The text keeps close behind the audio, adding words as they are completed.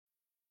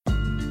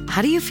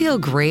How do you feel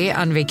great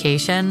on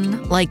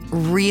vacation? Like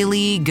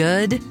really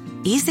good?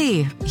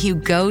 Easy. You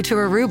go to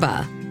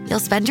Aruba. You'll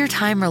spend your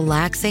time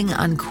relaxing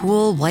on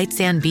cool white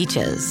sand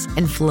beaches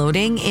and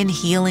floating in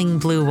healing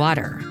blue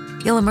water.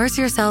 You'll immerse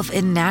yourself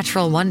in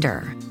natural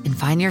wonder and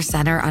find your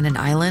center on an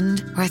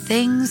island where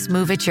things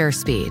move at your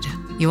speed.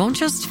 You won't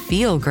just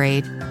feel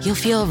great, you'll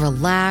feel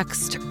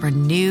relaxed,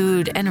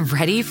 renewed, and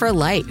ready for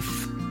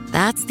life.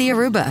 That's the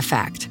Aruba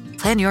effect.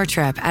 Plan your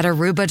trip at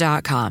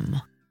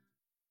Aruba.com.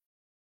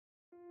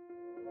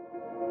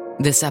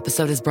 This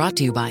episode is brought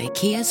to you by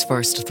Kia's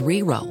first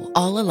 3-row,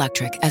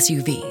 all-electric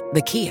SUV,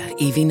 the Kia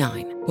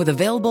EV9, with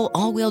available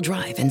all-wheel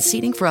drive and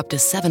seating for up to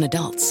 7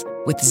 adults,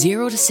 with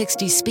 0 to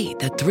 60 speed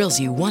that thrills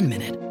you 1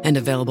 minute and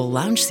available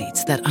lounge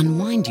seats that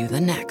unwind you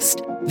the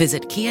next.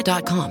 Visit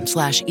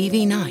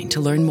kia.com/EV9 to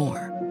learn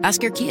more.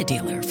 Ask your Kia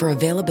dealer for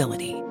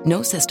availability.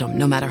 No system,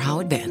 no matter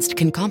how advanced,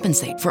 can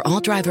compensate for all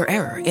driver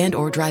error and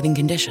or driving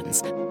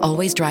conditions.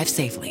 Always drive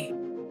safely.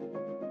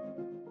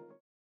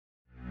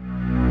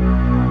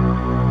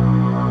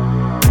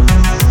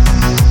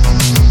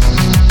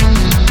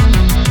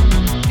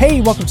 Hey,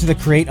 welcome to the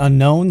Create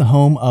Unknown, the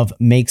home of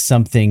Make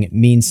Something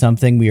Mean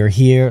Something. We are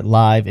here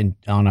live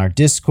on our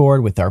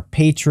Discord with our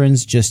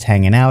patrons, just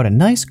hanging out. A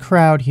nice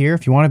crowd here.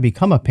 If you want to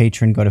become a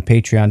patron, go to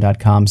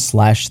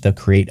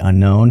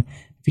patreon.com/thecreateunknown.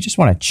 If you just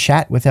want to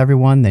chat with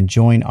everyone, then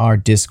join our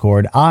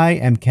Discord. I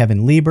am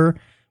Kevin Lieber.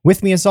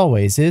 With me, as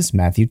always, is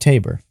Matthew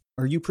Tabor.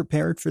 Are you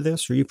prepared for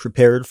this? Are you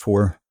prepared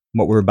for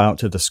what we're about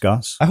to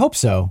discuss? I hope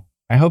so.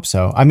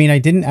 I mean, I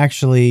didn't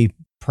actually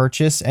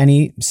purchase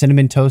any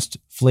cinnamon toast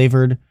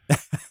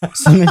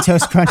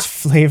crunch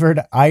flavored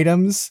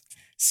items.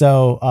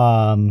 So,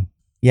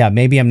 yeah,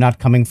 maybe I'm not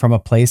coming from a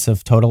place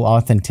of total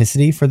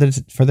authenticity for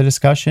the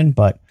discussion,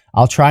 but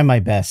I'll try my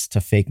best to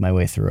fake my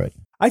way through it.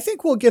 I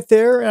think we'll get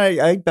there.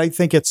 I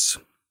think it's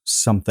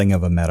something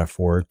of a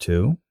metaphor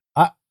too.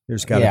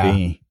 There's got to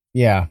be.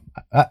 Yeah,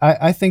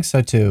 I think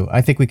so too.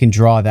 I think we can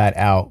draw that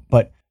out.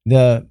 But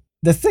the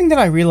thing that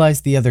I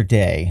realized the other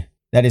day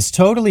that is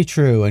totally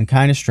true and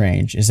kind of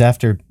strange is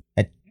after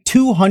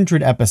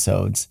 200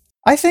 episodes,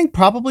 I think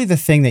probably the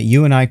thing that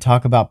you and I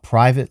talk about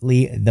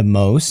privately the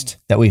most,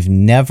 that we've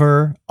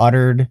never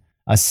uttered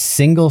a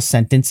single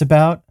sentence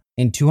about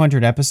in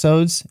 200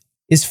 episodes,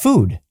 is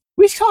food.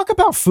 We talk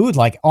about food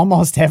like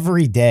almost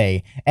every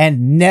day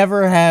and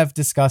never have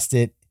discussed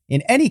it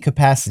in any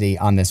capacity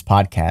on this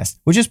podcast,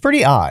 which is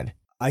pretty odd.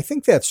 I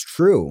think that's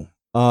true.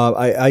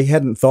 I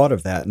hadn't thought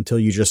of that until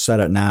you just said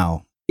it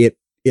now.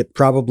 It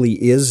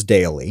probably is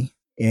daily,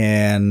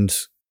 and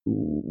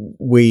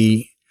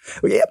we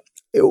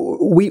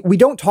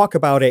don't talk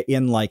about it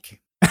in like,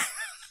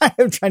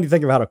 I'm trying to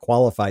think of how to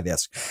qualify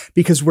this,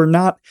 because we're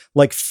not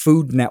like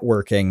Food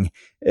Networking,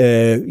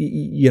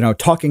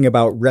 talking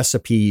about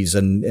recipes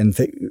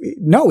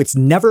no, it's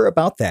never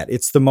about that.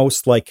 It's the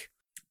most like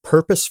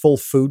purposeful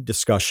food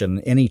discussion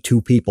any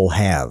two people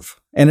have.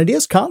 And it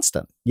is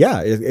constant.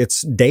 Yeah.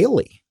 It's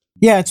daily.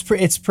 Yeah.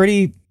 It's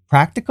pretty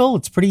practical.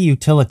 It's pretty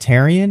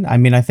utilitarian. I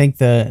mean, I think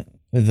the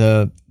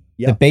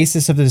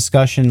basis of the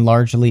discussion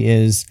largely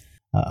is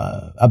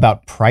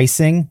about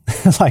pricing,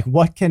 like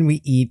what can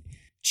we eat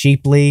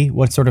cheaply,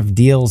 what sort of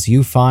deals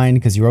you find,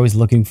 because you're always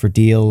looking for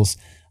deals.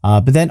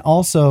 But then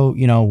also,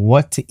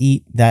 what to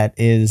eat that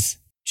is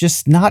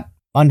just not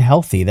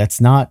unhealthy.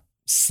 That's not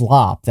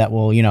slop that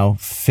will,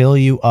 fill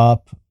you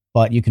up,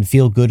 but you can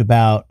feel good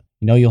about,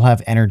 you'll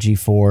have energy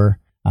for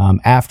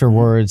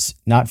afterwards,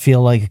 not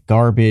feel like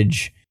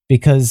garbage.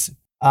 Because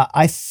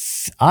I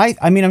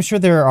mean, I'm sure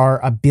there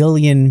are a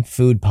billion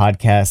food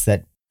podcasts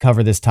that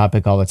cover this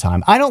topic all the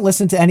time. I don't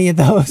listen to any of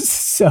those.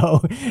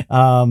 So,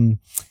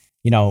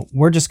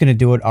 we're just going to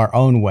do it our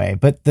own way.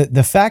 But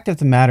the fact of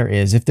the matter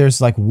is, if there's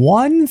like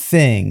one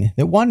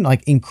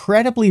like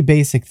incredibly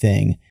basic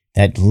thing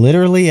that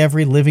literally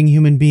every living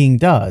human being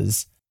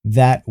does,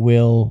 that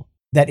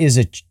is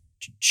a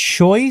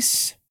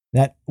choice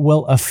that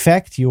will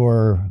affect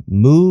your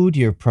mood,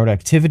 your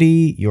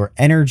productivity, your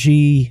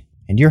energy,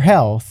 and your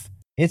health,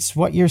 it's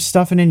what you're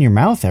stuffing in your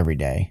mouth every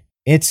day.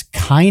 It's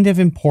kind of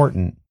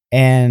important.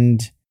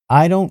 And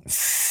I don't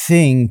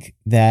think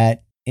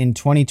that in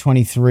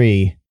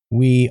 2023,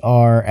 we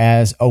are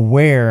as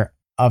aware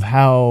of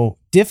how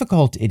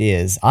difficult it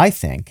is. I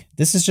think,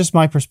 this is just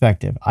my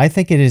perspective, I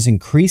think it is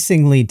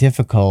increasingly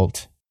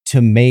difficult to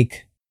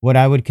make what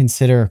I would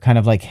consider kind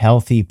of like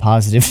healthy,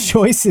 positive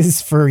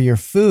choices for your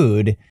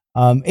food.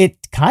 It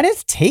kind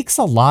of takes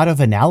a lot of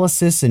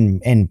analysis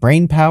and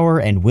brain power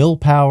and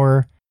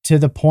willpower, to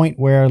the point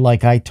where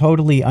like I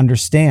totally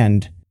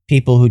understand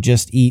people who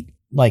just eat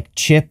like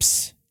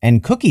chips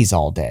and cookies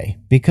all day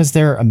because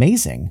they're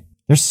amazing.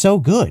 They're so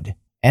good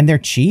and they're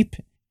cheap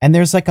and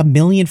there's like a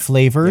million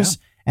flavors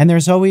and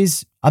there's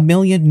always a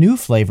million new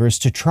flavors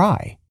to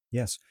try.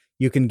 Yes.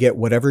 You can get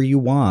whatever you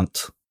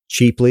want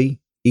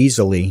cheaply,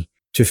 easily,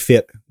 to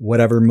fit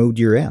whatever mood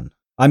you're in.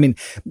 I mean,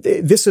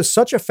 this is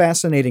such a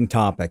fascinating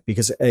topic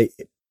because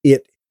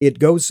it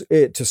goes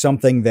to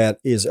something that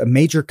is a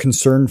major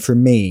concern for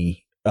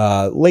me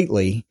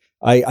lately.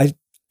 I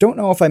don't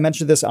know if I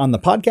mentioned this on the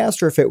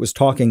podcast or if it was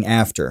talking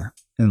after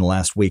in the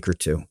last week or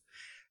two.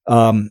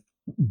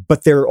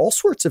 But there are all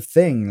sorts of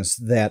things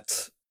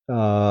that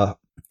that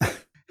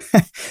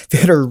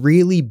are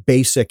really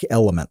basic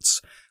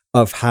elements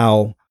of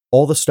how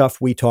all the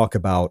stuff we talk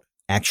about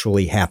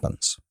actually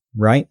happens,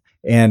 right?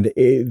 And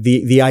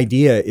the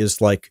idea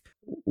is like,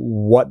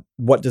 what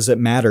does it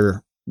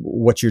matter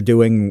what you're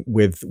doing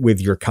with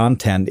your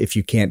content if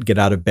you can't get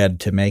out of bed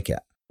to make it?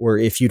 Or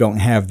if you don't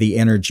have the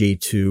energy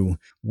to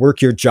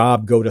work your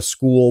job, go to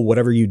school,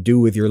 whatever you do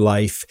with your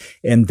life,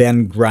 and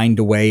then grind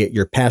away at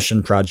your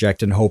passion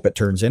project and hope it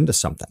turns into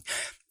something.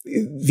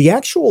 The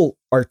actual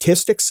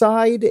artistic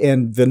side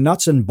and the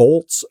nuts and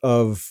bolts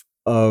of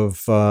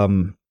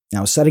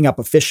setting up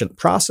efficient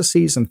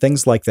processes and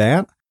things like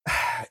that,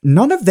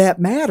 none of that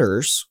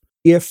matters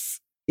if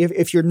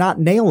you're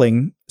not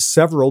nailing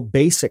several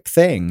basic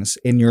things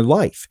in your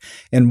life.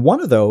 And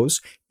one of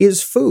those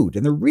is food.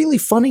 And the really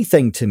funny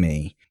thing to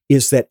me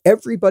is that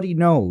everybody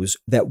knows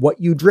that what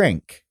you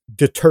drink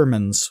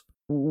determines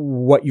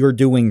what you're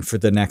doing for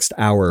the next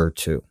hour or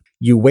two.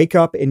 You wake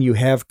up and you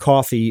have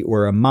coffee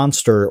or a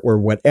Monster or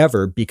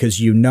whatever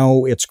because you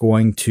know it's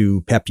going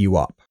to pep you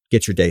up,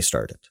 get your day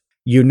started.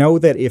 You know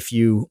that if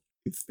you,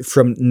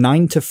 from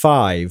 9 to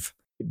 5,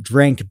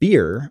 drank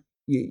beer,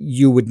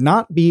 you would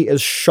not be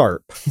as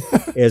sharp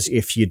as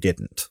if you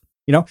didn't.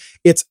 You know,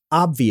 it's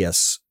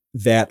obvious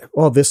that,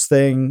 this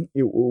thing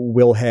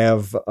will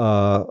have,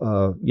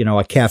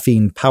 a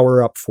caffeine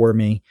power up for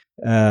me.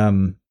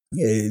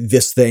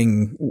 This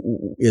thing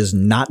is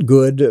not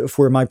good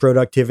for my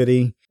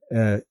productivity.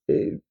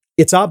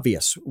 It's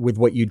obvious with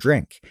what you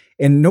drink,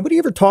 and nobody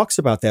ever talks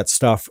about that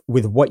stuff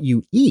with what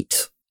you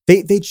eat.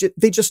 They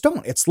just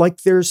don't. It's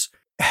like there's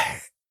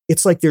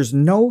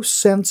no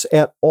sense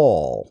at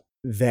all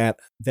that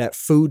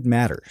food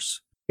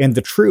matters. And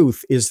the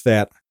truth is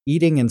that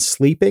eating and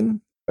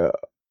sleeping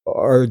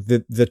are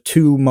the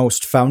two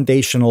most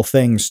foundational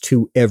things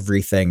to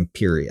everything,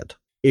 period.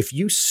 If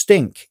you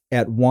stink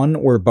at one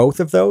or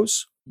both of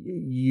those,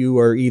 you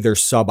are either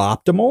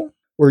suboptimal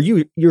or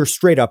you're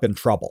straight up in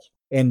trouble.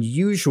 And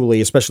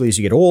usually, especially as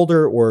you get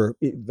older or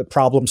the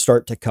problems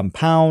start to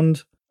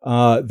compound,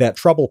 that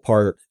trouble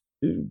part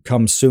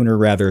comes sooner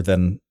rather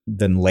than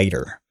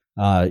later.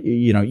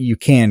 You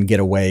can get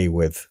away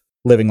with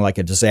living like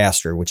a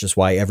disaster, which is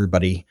why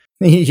everybody,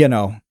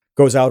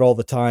 goes out all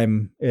the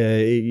time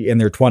in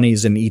their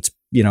 20s and eats,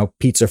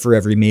 pizza for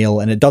every meal,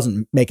 and it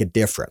doesn't make a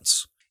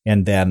difference.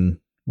 And then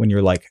when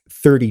you're like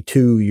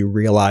 32, you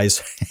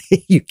realize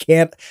you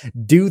can't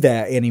do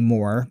that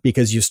anymore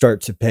because you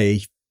start to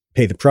pay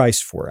the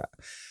price for it.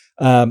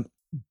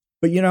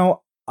 But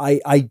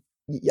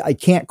I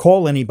can't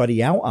call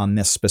anybody out on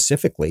this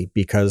specifically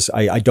because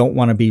I don't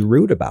want to be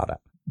rude about it.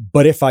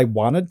 But if I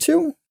wanted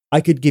to,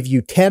 I could give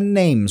you 10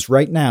 names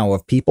right now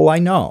of people I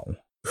know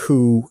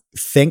who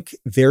think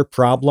their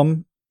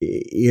problem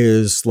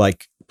is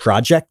like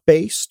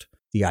project-based.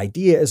 The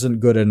idea isn't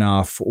good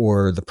enough,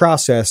 or the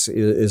process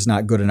is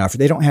not good enough, or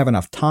they don't have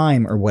enough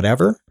time or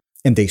whatever,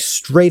 and they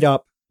straight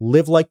up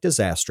live like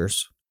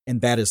disasters,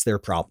 and that is their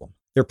problem.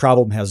 Their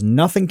problem has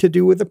nothing to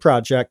do with the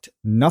project,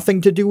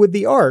 nothing to do with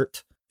the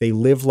art. They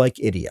live like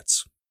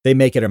idiots. They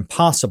make it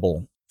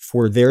impossible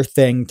for their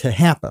thing to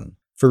happen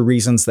for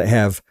reasons that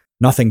have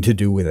nothing to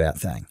do with that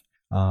thing.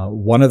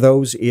 One of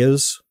those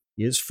is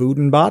food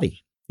and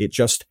body. It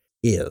just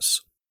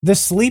is. The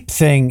sleep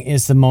thing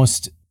is the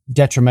most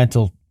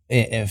detrimental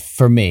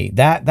for me.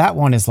 That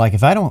one is like,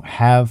 if I don't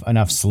have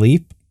enough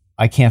sleep,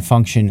 I can't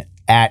function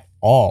at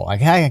all.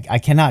 I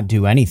cannot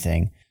do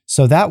anything.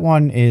 So that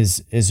one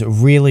is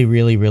really,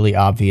 really, really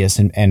obvious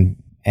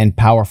and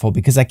powerful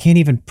because I can't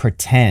even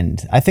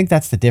pretend. I think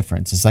that's the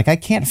difference. It's like I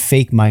can't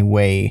fake my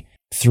way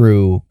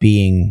through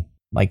being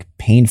like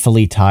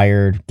painfully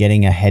tired,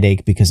 getting a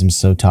headache because I'm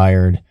so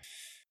tired.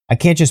 I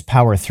can't just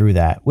power through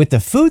that. With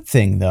the food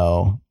thing,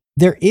 though,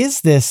 there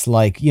is this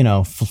like,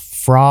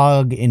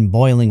 frog in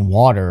boiling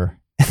water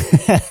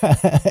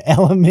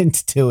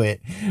element to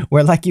it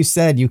where, like you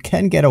said, you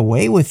can get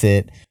away with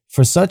it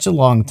for such a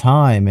long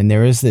time. And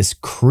there is this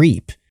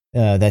creep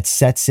that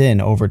sets in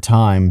over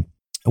time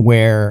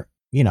where,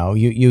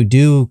 you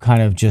do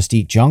kind of just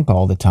eat junk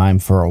all the time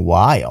for a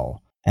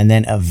while. And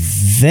then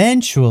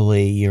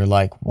eventually you're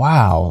like,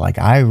 wow, like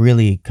I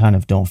really kind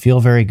of don't feel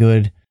very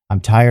good. I'm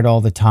tired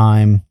all the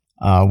time.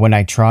 When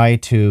I try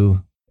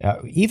to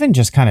even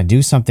just kind of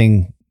do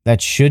something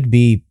that should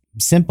be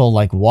simple,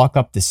 like walk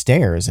up the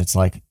stairs, it's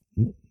like,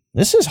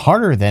 this is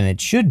harder than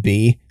it should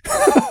be.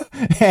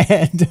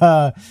 And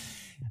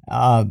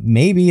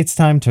maybe it's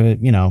time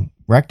to,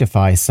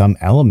 rectify some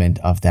element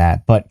of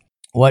that. But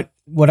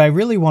what I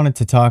really wanted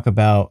to talk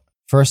about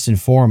first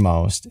and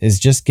foremost is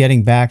just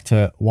getting back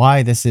to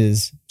why this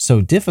is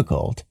so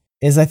difficult,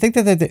 is I think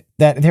that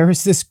there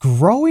is this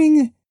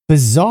growing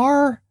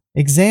bizarre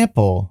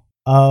example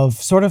of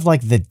sort of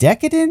like the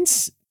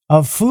decadence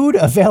of food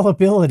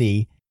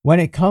availability when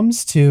it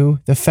comes to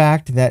the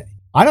fact that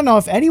I don't know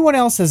if anyone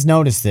else has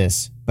noticed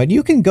this, but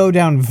you can go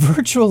down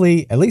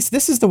virtually, at least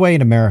this is the way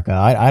in America.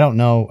 I don't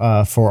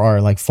know for our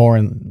like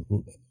foreign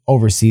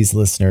overseas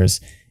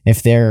listeners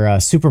if their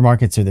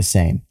supermarkets are the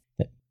same.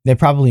 They're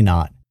probably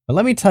not. But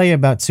let me tell you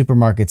about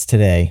supermarkets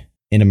today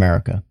in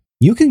America.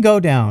 You can go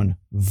down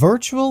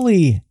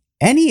virtually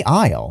any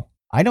aisle.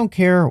 I don't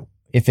care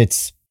if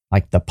it's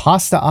like the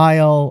pasta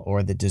aisle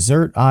or the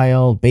dessert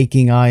aisle,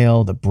 baking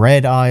aisle, the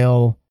bread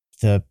aisle,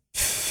 the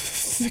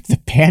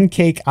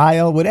pancake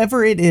aisle,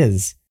 whatever it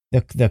is,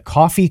 the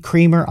coffee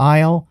creamer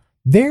aisle.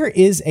 There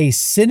is a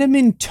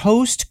cinnamon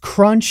toast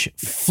crunch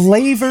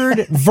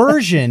flavored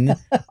version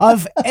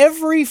of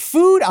every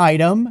food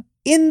item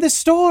in the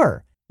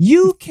store.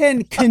 You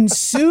can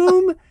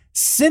consume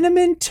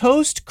cinnamon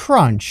toast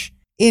crunch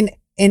in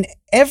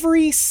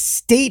every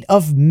state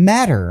of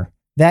matter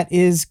that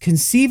is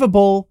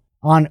conceivable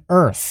on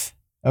Earth.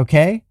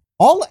 Okay?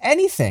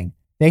 Anything.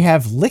 They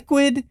have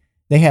liquid,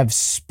 they have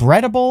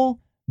spreadable,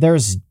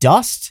 there's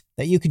dust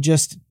that you could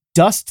just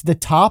dust the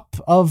top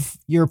of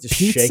your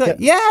pizza.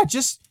 Yeah,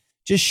 just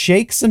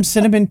shake some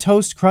cinnamon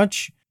toast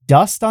crunch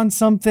dust on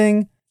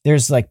something.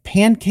 There's like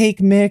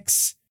pancake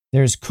mix,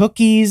 there's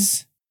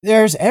cookies,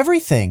 there's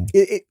everything.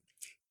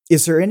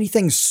 Is there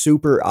anything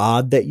super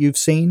odd that you've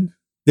seen?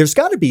 There's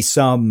got to be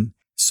some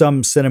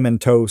cinnamon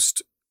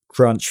toast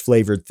crunch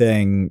flavored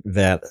thing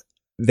that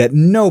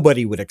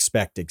nobody would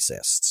expect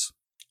exists.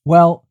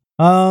 Well,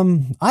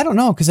 I don't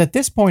know, because at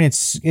this point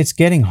it's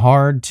getting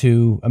hard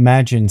to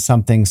imagine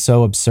something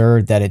so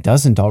absurd that it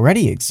doesn't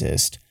already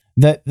exist.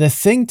 The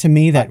thing to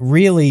me that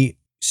really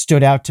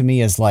stood out to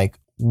me as like,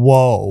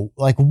 whoa,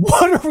 like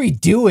what are we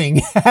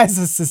doing as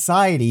a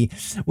society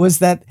was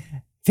that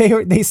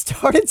they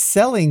started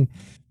selling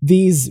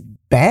these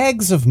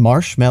bags of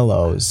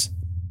marshmallows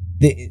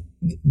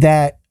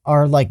that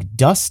are like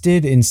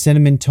dusted in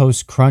cinnamon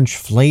toast crunch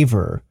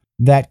flavor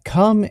that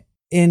come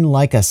in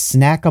like a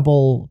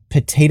snackable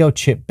potato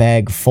chip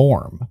bag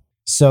form.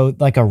 So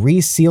like a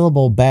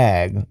resealable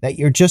bag that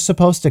you're just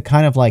supposed to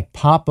kind of like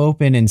pop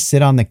open and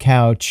sit on the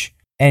couch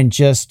and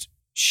just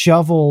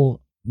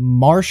shovel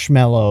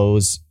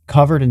marshmallows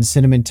covered in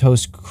cinnamon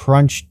toast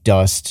crunch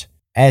dust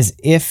as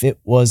if it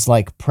was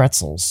like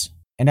pretzels.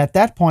 And at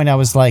that point I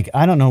was like,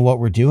 I don't know what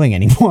we're doing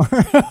anymore.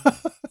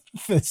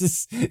 This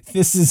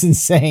is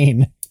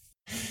insane.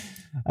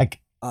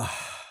 Like,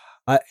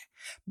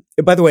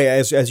 by the way,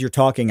 as you're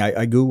talking,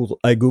 I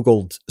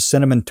googled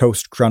cinnamon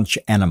toast crunch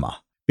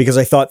enema because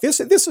I thought this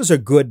is a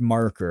good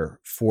marker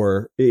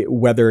for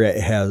whether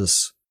it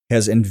has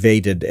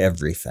invaded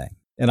everything.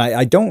 And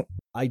I don't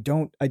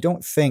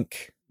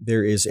think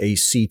there is a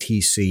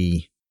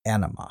CTC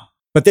enema,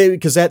 but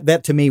because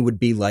that to me would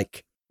be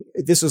like,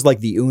 this is like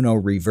the Uno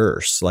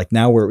reverse. Like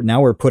now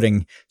we're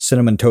putting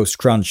cinnamon toast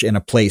crunch in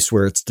a place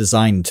where it's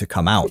designed to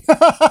come out.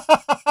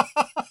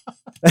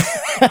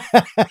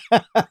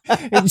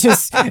 It's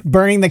just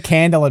burning the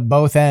candle at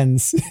both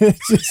ends.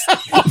 Just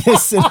the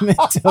cinnamon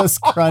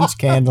toast crunch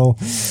candle.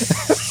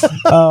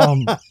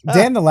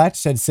 Dan the Latch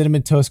said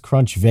cinnamon toast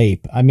crunch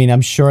vape. I mean,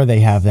 I'm sure they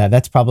have that.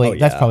 That's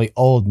probably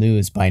old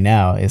news by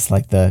now. It's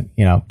like the,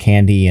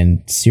 candy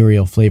and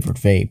cereal flavored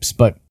vapes.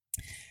 But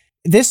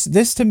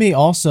this to me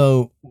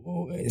also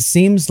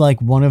seems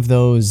like one of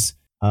those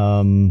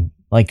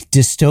like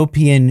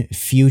dystopian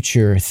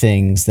future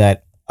things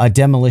that a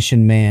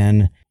Demolition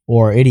Man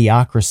or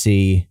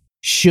Idiocracy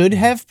should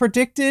have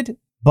predicted,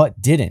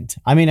 but didn't.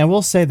 I mean, I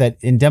will say that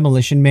in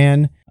Demolition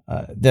Man,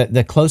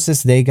 the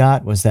closest they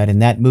got was that in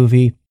that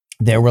movie,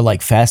 there were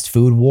like fast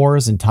food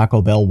wars and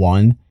Taco Bell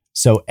won.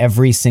 So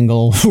every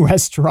single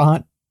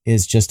restaurant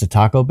is just a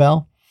Taco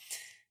Bell,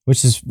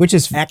 which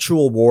is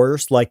actual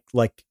wars, like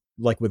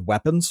with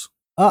weapons.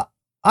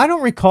 I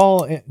don't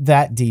recall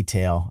that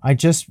detail. I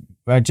just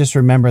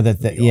remember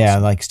that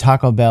like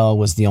Taco Bell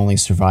was the only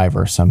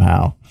survivor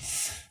somehow.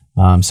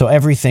 So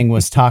everything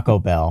was Taco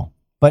Bell,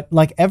 but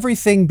like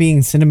everything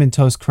being cinnamon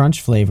toast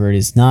crunch flavored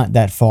is not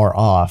that far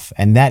off.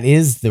 And that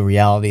is the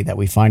reality that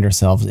we find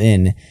ourselves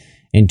in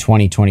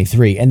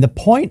 2023. And the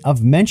point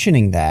of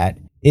mentioning that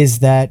is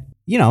that,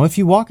 if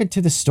you walk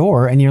into the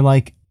store and you're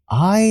like,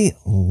 I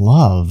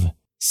love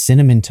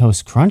cinnamon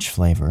toast crunch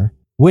flavor,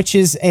 which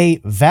is a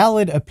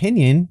valid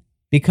opinion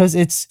because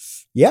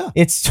it's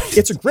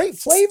a great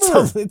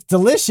flavor. It's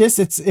delicious.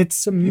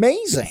 It's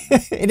amazing.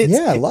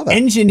 I love it.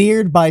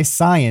 Engineered by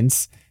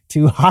science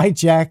to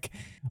hijack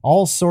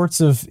all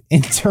sorts of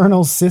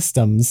internal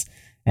systems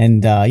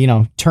and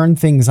turn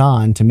things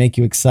on to make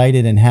you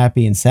excited and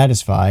happy and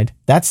satisfied.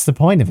 That's the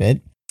point of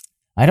it.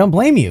 I don't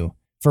blame you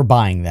for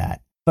buying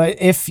that.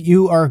 But if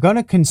you are going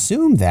to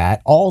consume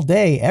that all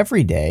day,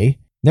 every day,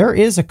 there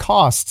is a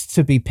cost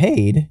to be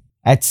paid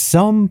at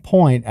some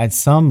point, at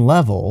some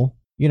level,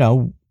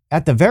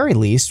 at the very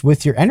least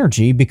with your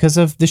energy because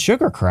of the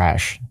sugar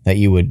crash that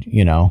you would,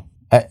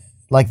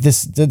 like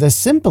this, the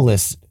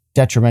simplest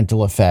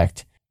detrimental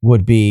effect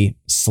would be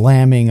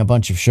slamming a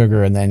bunch of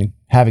sugar and then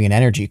having an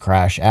energy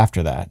crash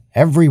after that.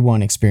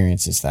 Everyone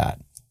experiences that.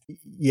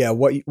 Yeah.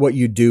 What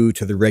you do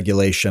to the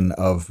regulation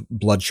of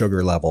blood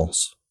sugar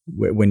levels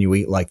when you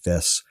eat like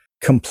this.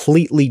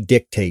 completely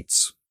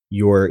dictates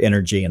your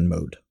energy and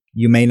mood.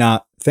 You may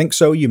not think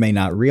so. You may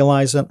not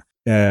realize it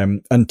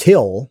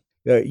until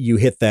you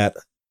hit that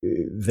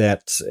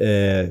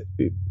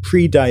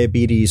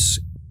pre-diabetes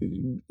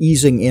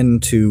easing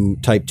into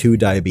type 2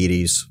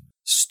 diabetes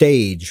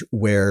stage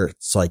where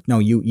it's like, no,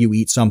 you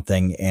eat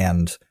something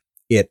and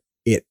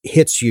it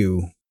hits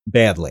you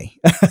badly.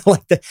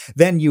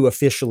 Then you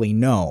officially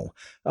know.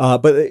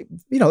 But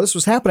this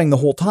was happening the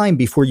whole time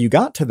before you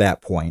got to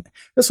that point.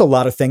 There's a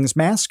lot of things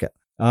mask it.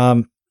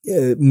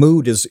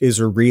 Mood is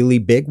a really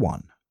big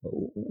one.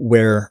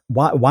 Where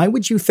why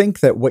would you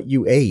think that what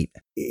you ate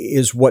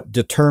is what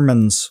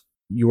determines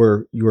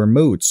your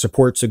mood,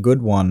 supports a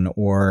good one,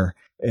 or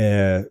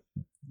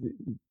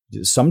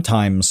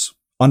sometimes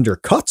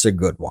undercuts a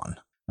good one?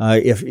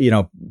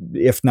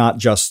 If not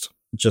just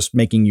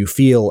making you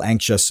feel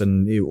anxious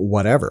and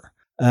whatever.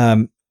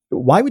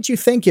 Why would you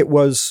think it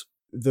was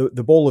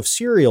the bowl of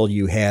cereal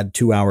you had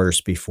 2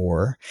 hours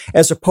before,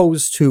 as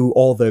opposed to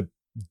all the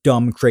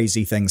dumb,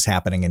 crazy things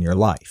happening in your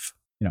life?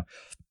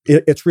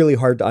 It's really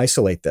hard to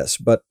isolate this,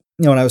 but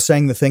when I was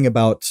saying the thing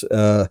about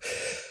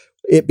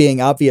it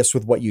being obvious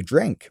with what you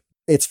drink,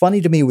 it's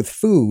funny to me with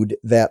food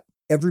that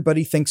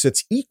everybody thinks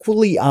it's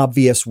equally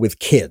obvious with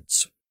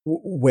kids,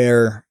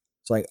 where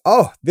it's like,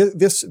 oh,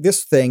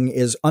 this thing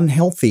is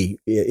unhealthy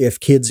if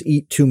kids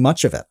eat too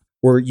much of it,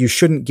 or you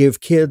shouldn't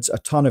give kids a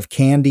ton of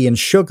candy and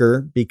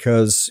sugar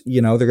because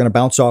they're going to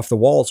bounce off the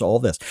walls. All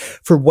this,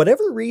 for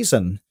whatever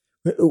reason,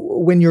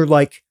 when you're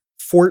like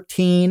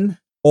 14.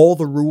 All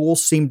the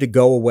rules seem to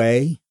go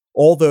away.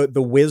 All the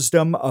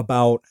wisdom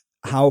about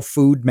how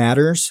food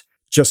matters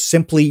just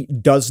simply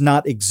does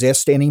not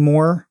exist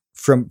anymore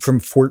from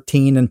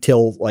 14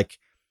 until like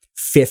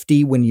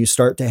 50 when you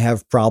start to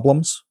have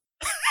problems.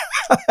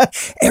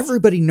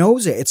 Everybody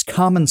knows it. It's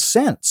common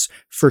sense.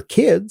 For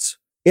kids,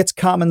 it's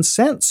common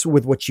sense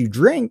with what you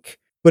drink.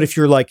 But if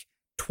you're like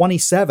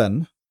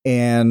 27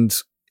 and,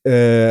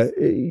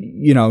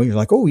 you're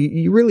like, oh,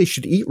 you really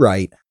should eat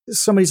right.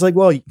 Somebody's like,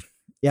 well,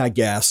 yeah, I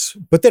guess,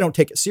 but they don't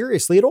take it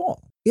seriously at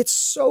all. It's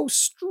so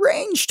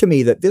strange to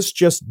me that this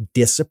just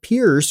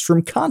disappears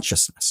from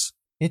consciousness.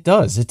 It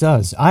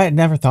does. I had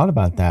never thought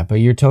about that, but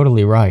you're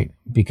totally right.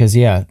 Because,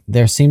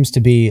 there seems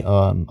to be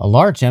a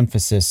large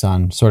emphasis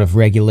on sort of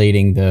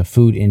regulating the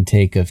food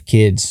intake of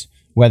kids,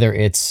 whether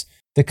it's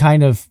the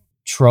kind of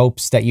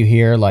tropes that you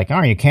hear, like,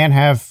 oh, you can't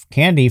have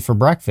candy for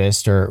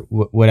breakfast or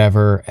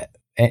whatever.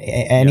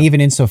 And even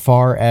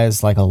insofar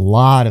as like a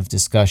lot of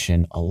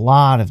discussion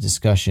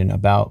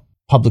about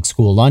public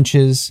school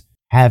lunches,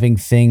 having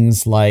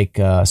things like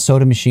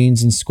soda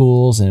machines in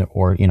schools,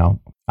 or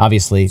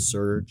obviously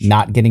Surge.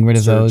 Not getting rid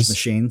of Surge those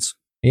machines.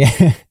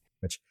 Yeah.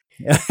 Which,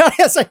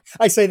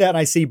 I say that and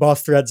I see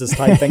Boss Threads is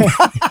typing.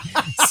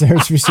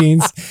 Surge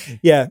machines.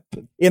 Yeah.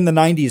 In the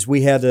 90s,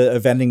 we had a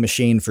vending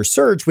machine for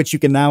Surge, which you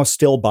can now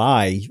still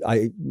buy.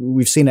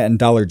 We've seen it in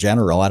Dollar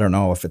General. I don't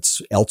know if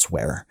it's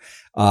elsewhere.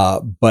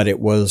 But it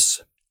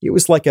was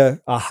like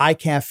a high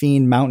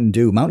caffeine Mountain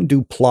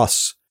Dew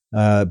Plus,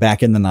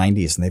 back in the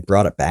 90s, and they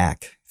brought it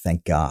back.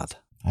 Thank God.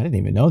 I didn't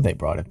even know they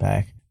brought it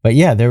back. But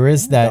there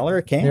is that. $1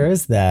 a can. There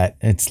is that.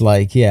 It's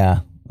like,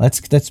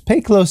 let's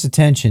pay close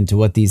attention to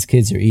what these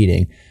kids are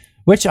eating,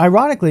 which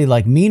ironically,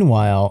 like,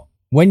 meanwhile,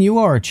 when you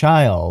are a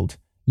child,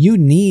 you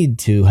need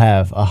to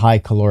have a high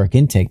caloric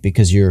intake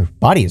because your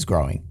body is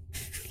growing.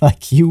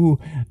 Like, you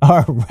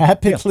are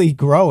rapidly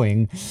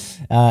growing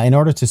in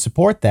order to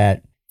support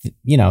that.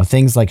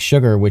 Things like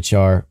sugar, which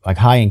are like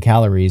high in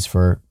calories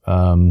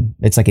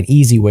it's like an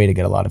easy way to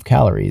get a lot of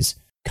calories,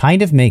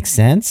 kind of makes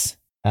sense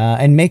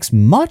and makes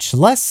much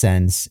less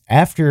sense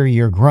after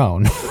you're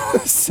grown.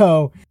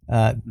 So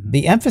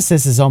the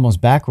emphasis is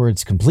almost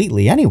backwards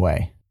completely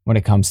anyway when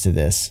it comes to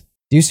this.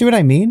 Do you see what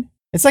I mean?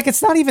 It's like,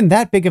 it's not even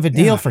that big of a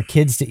deal for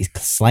kids to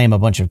slam a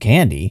bunch of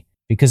candy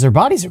because their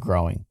bodies are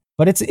growing.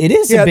 But it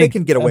is a big, they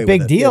can get away a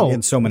big with it deal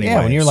in so many ways.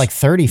 When you're like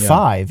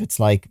 35, it's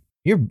like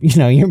your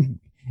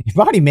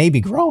body may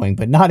be growing,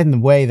 but not in the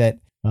way that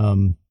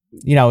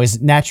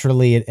is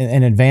naturally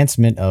an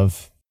advancement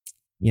of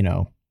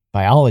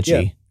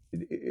biology.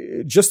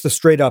 Yeah. Just the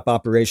straight up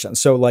operation.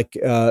 So like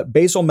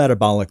basal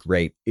metabolic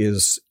rate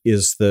is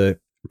the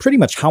pretty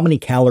much how many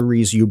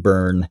calories you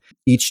burn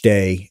each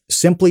day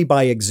simply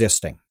by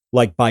existing.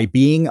 Like by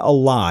being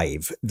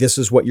alive, this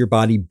is what your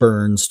body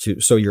burns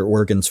so your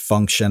organs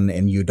function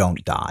and you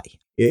don't die.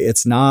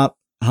 It's not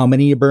how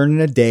many you burn in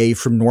a day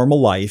from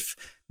normal life.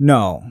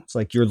 No, it's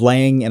like you're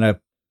laying in a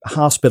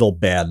hospital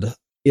bed,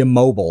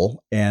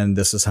 immobile, and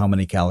this is how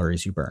many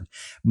calories you burn.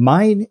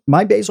 My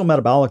basal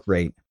metabolic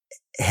rate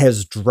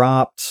has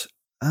dropped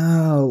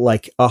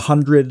like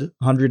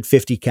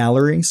 150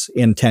 calories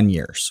in 10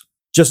 years,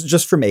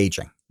 just from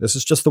aging. This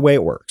is just the way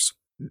it works.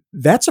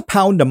 That's a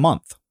pound a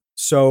month.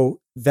 So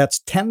that's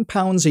 10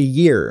 pounds a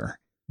year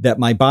that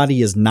my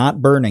body is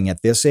not burning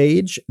at this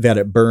age that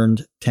it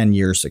burned 10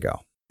 years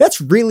ago.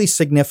 That's really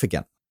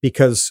significant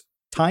because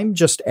time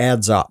just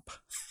adds up.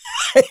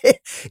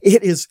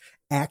 It is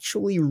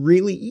actually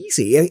really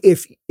easy.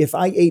 If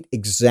I ate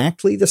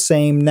exactly the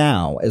same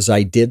now as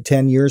I did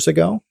 10 years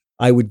ago,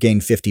 I would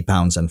gain 50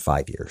 pounds in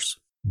 5 years.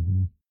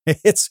 Mm-hmm.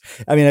 It's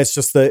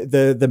just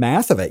the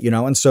math of it,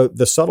 and so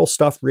the subtle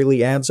stuff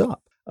really adds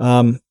up.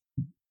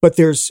 But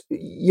there's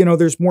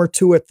more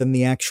to it than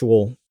the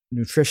actual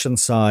nutrition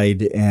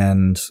side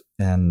and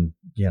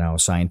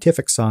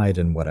scientific side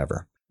and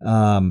whatever.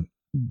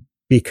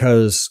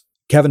 Because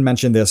Kevin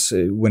mentioned this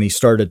when he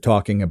started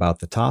talking about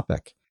the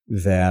topic,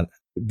 that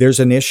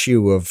there's an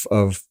issue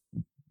of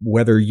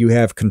whether you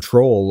have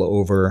control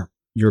over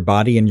your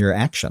body and your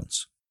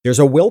actions. There's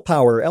a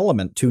willpower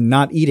element to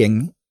not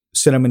eating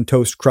Cinnamon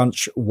Toast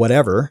Crunch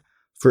whatever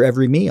for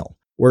every meal,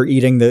 or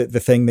eating the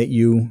thing that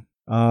you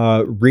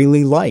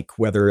really like,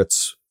 whether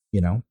it's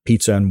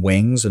pizza and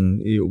wings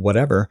and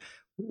whatever,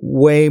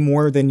 way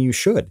more than you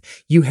should.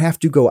 You have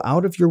to go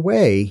out of your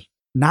way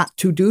not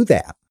to do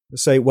that.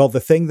 Say, well, the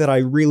thing that I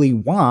really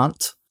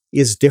want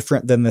is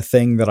different than the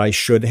thing that I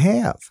should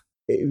have.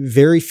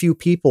 Very few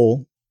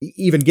people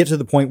even get to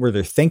the point where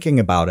they're thinking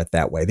about it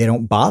that way. They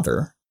don't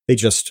bother. They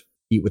just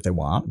eat what they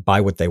want, buy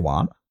what they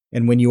want.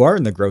 And when you are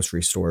in the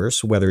grocery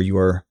stores, whether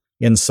you're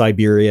in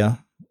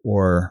Siberia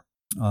or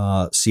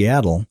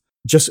Seattle,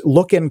 just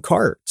look in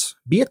carts.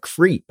 Be a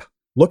creep.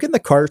 Look in the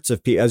carts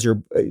as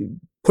you're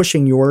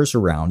pushing yours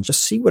around.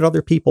 Just see what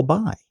other people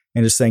buy,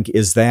 and just think: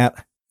 is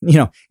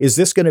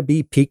this going to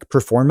be peak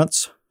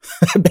performance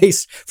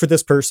for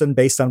this person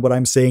based on what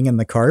I'm seeing in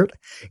the cart?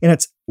 And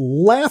it's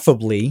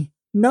laughably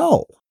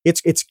no.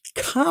 It's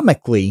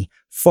comically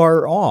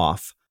far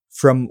off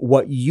from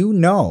what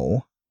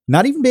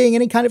not even being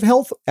any kind of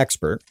health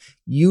expert,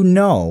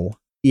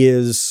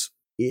 is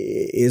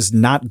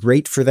not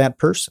great for that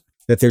person.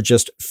 That they're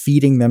just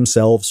feeding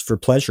themselves for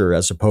pleasure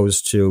as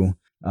opposed to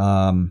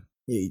kind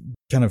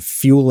of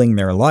fueling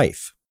their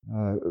life.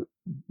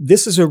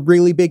 This is a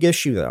really big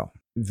issue, though,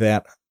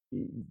 that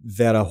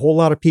a whole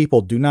lot of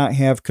people do not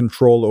have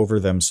control over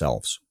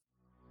themselves.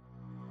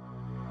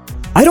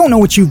 I don't know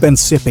what you've been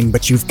sipping,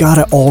 but you've got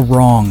it all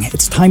wrong.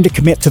 It's time to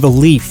commit to the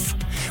Leaf.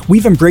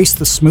 We've embraced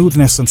the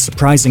smoothness and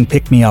surprising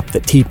pick-me-up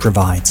that tea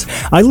provides.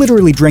 I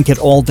literally drink it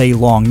all day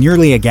long,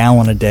 nearly a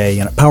gallon a day,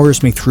 and it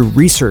powers me through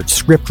research,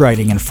 script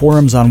writing, and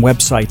forums on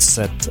websites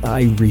that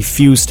I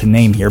refuse to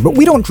name here. But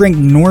we don't drink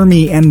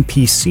normie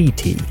NPC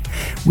tea.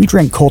 We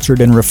drink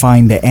cultured and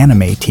refined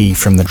anime tea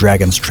from the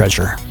Dragon's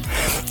Treasure.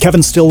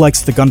 Kevin still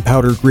likes the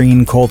gunpowder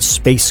green called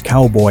Space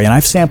Cowboy, and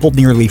I've sampled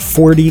nearly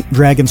 40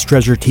 Dragon's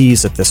Treasure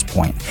teas at this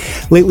point.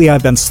 Lately,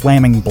 I've been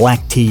slamming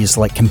black teas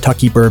like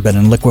Kentucky Bourbon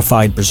and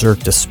Liquefied Berserk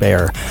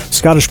Despair.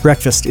 Scottish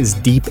Breakfast is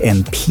deep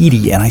and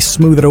peaty, and I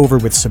smooth it over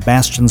with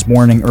Sebastian's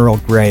Morning Earl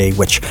Grey,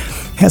 which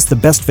has the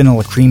best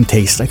vanilla cream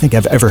taste I think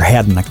I've ever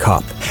had in a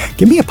cup.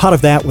 Give me a pot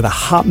of that with a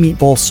hot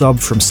meatball sub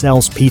from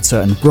Sal's Pizza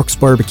and Brooks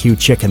Barbecue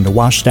Chicken to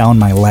wash down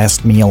my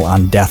last meal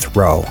on death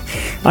row.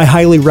 I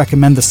highly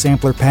recommend the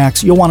sampler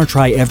packs. You'll want to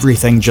try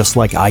everything just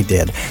like I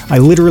did. I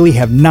literally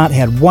have not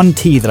had one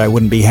tea that I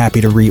wouldn't be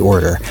happy to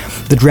reorder.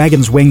 The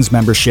Dragon's Wings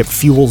membership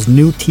fuels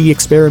new tea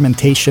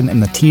experimentation,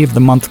 and the Tea of the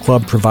Month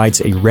Club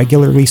provides a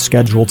regularly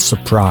scheduled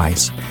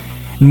surprise.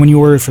 And when you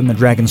order from the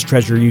Dragon's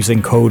Treasure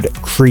using code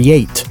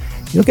CREATE,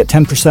 you'll get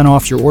 10%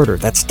 off your order.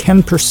 That's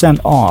 10%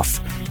 off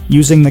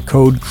using the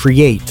code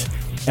CREATE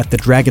at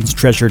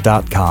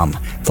thedragonstreasure.com.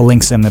 The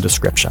link's in the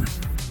description.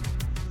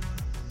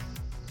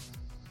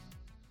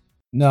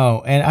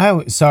 No, and I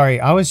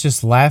was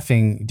just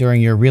laughing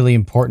during your really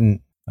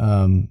important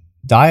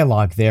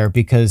dialogue there,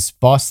 because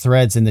Boss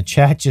Threads in the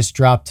chat just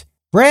dropped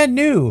brand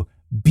new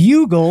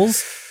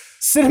Bugles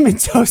Cinnamon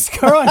Toast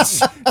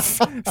Crunch,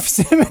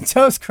 Cinnamon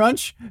Toast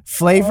Crunch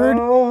flavored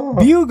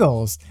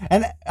Bugles.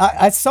 And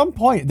at some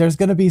point, there's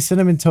going to be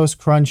Cinnamon Toast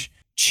Crunch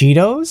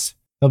Cheetos.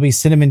 There'll be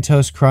Cinnamon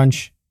Toast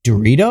Crunch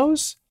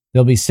Doritos.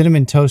 There'll be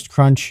Cinnamon Toast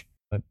Crunch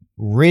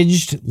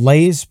Ridged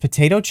Lay's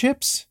potato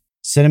chips.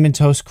 Cinnamon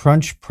Toast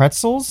Crunch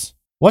pretzels.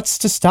 What's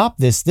to stop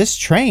this? This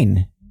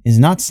train is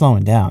not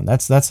slowing down.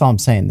 That's all I'm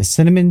saying. The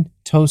Cinnamon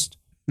Toast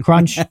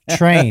Crunch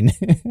train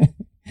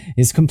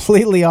is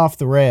completely off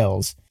the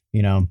rails.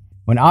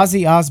 When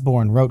Ozzy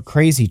Osbourne wrote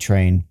Crazy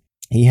Train,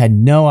 he had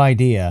no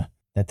idea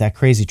that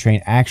Crazy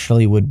Train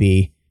actually would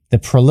be the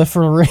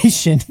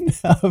proliferation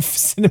of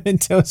Cinnamon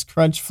Toast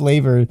Crunch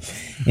flavor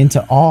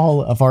into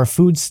all of our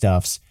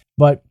foodstuffs.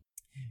 But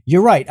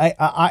you're right.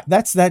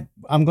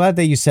 I'm glad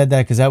that you said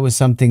that, because that was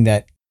something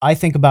that I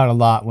think about a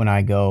lot when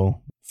I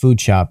go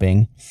food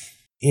shopping,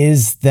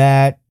 is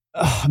that,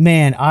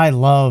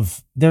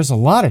 there's a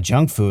lot of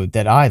junk food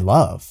that I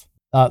love,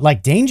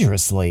 like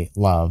dangerously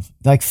love,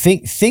 like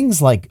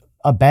things like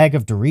a bag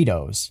of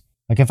Doritos.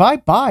 Like if I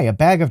buy a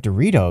bag of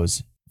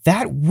Doritos,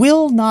 that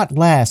will not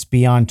last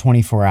beyond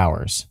 24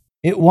 hours.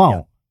 It won't.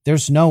 Yeah.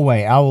 There's no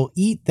way. I will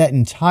eat that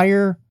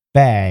entire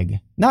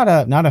bag, not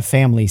a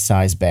family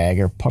size bag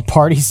or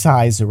party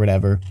size or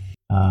whatever,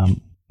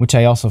 which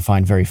I also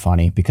find very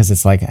funny, because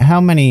it's like,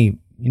 how many,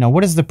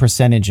 what is the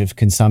percentage of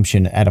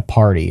consumption at a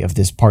party of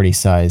this party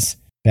size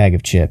bag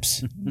of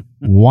chips?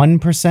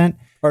 1%?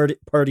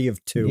 Party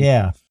of 2.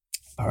 Yeah.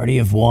 Party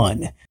of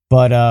 1.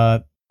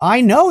 But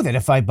I know that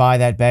if I buy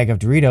that bag of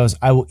Doritos,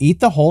 I will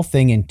eat the whole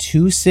thing in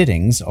 2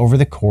 sittings over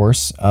the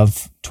course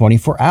of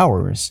 24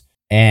 hours.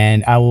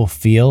 And I will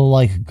feel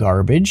like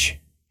garbage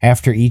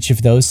after each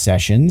of those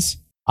sessions.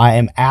 I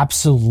am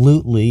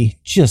absolutely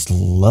just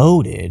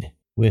loaded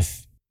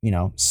with,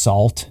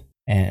 salt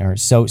or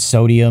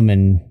sodium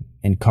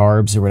and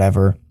carbs or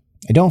whatever.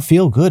 I don't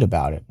feel good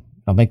about it.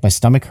 It'll make my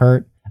stomach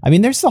hurt. I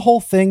mean, there's the whole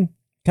thing.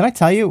 Can I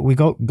tell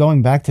you,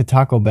 going back to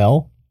Taco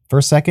Bell for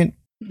a second?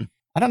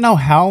 I don't know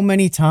how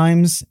many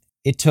times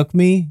it took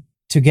me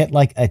to get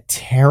like a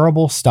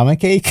terrible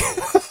stomachache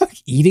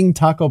eating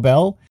Taco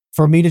Bell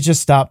for me to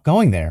just stop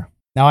going there.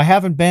 Now I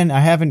haven't been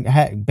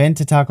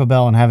to Taco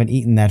Bell and haven't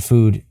eaten that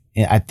food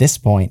at this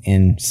point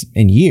in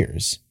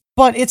years,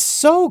 but it's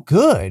so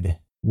good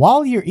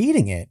while you're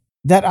eating it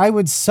that I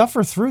would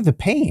suffer through the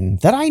pain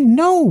that I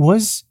know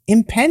was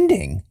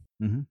impending.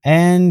 Mm-hmm.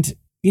 And,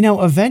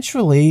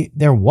 eventually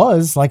there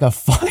was like a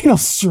final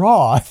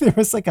straw. There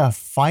was like a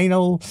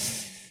final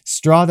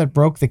straw that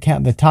broke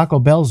the Taco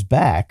Bell's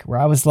back, where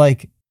I was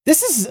like,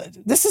 this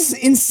is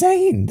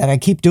insane that I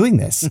keep doing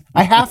this.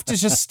 I have to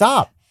just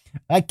stop.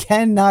 I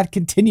cannot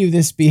continue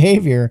this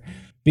behavior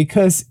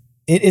because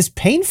it is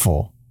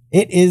painful.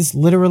 It is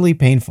literally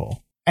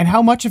painful. And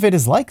how much of it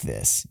is like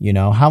this?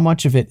 How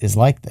much of it is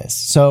like this?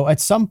 So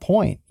at some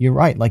point, you're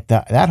right. Like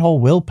that whole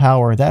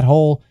willpower, that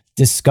whole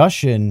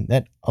discussion,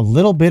 that a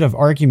little bit of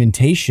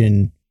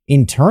argumentation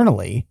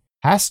internally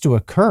has to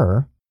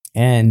occur.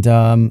 And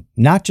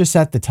not just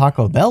at the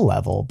Taco Bell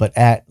level, but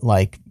at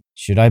like,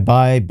 should I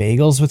buy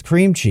bagels with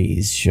cream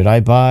cheese? Should I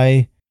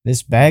buy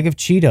this bag of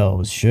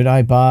Cheetos? Should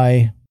I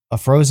buy a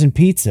frozen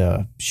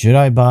pizza? Should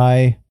I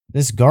buy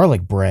this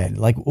garlic bread?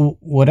 Like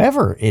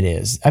whatever it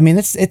is. I mean,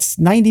 it's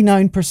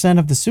 99%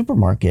 of the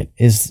supermarket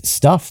is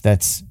stuff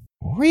that's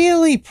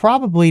really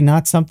probably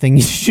not something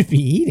you should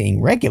be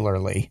eating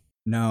regularly.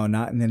 No,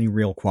 not in any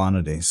real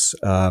quantities.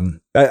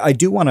 I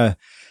do want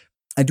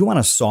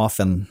to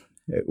soften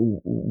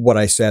what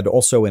I said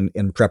also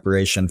in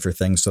preparation for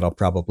things that I'll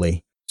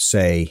probably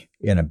say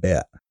in a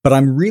bit. But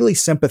I'm really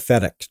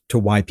sympathetic to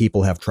why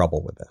people have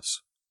trouble with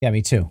this. Yeah,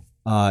 me too.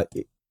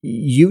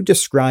 You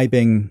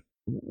describing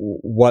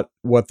what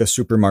the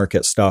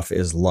supermarket stuff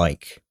is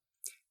like.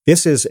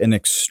 This is an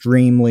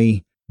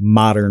extremely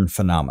modern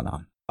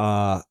phenomenon.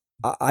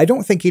 I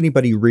don't think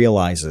anybody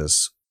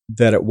realizes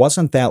that it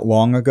wasn't that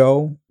long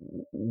ago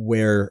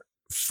where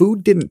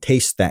food didn't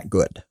taste that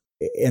good.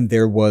 And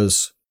there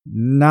was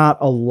not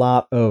a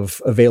lot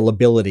of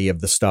availability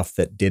of the stuff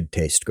that did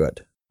taste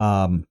good.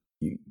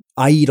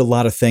 I eat a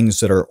lot of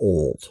things that are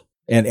old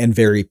and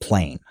very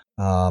plain.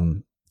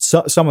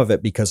 So, some of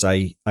it because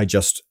I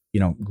just,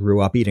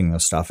 grew up eating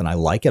this stuff and I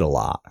like it a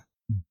lot,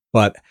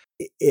 but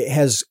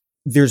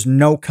there's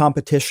no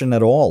competition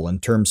at all in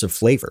terms of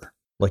flavor.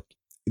 Like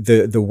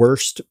the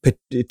worst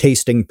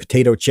tasting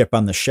potato chip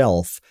on the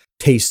shelf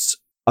tastes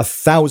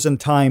 1,000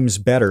 times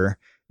better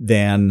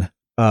than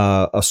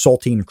a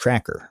saltine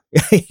cracker.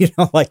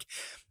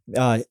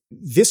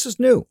 This is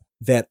new,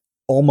 that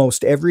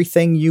almost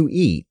everything you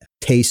eat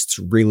tastes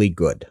really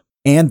good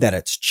and that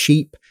it's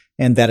cheap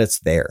and that it's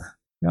there.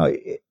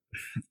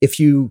 If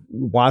you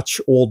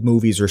watch old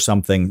movies or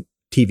something,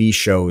 TV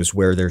shows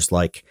where there's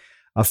like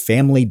a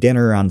family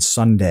dinner on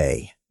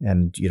Sunday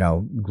and,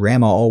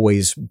 grandma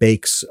always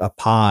bakes a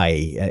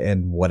pie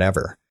and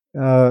whatever,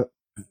 that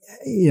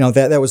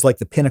was like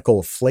the pinnacle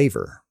of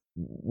flavor.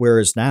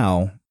 Whereas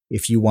now,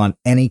 if you want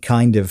any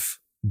kind of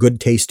good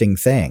tasting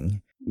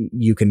thing,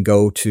 you can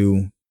go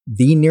to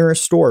the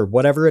nearest store,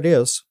 whatever it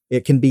is.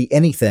 It can be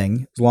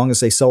anything as long as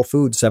they sell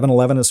food.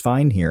 7-Eleven is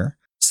fine here.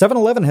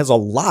 7-Eleven has a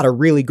lot of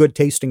really good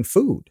tasting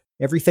food.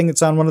 Everything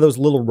that's on one of those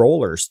little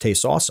rollers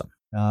tastes awesome.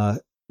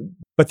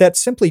 But that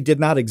simply did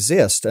not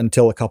exist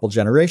until a couple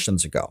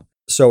generations ago.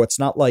 So it's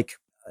not like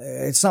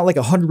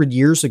 100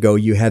 years ago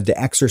you had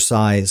to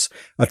exercise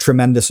a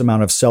tremendous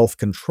amount of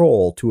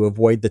self-control to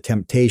avoid the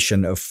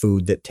temptation of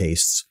food that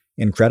tastes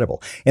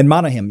incredible. And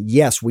Monahan,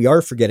 yes, we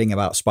are forgetting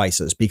about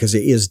spices because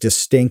it is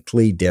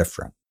distinctly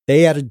different.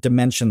 They added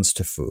dimensions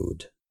to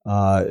food,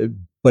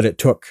 but it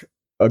took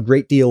a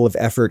great deal of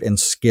effort and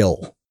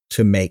skill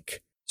to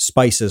make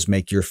spices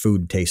make your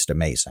food taste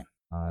amazing.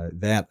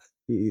 That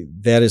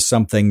is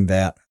something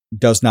that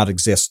does not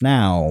exist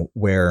now,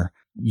 where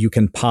you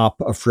can pop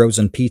a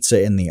frozen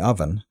pizza in the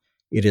oven.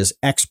 It is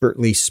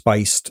expertly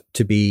spiced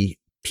to be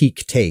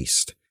peak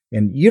taste,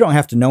 and you don't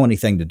have to know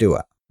anything to do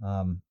it.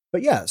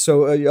 But yeah,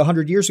 so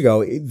 100 years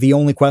ago, the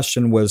only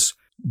question was,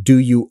 do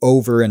you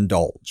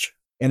overindulge?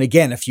 And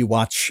again, if you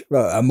watch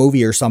a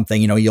movie or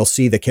something, you'll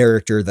see the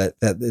character that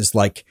is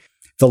like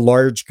the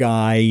large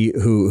guy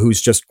who's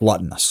just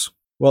gluttonous.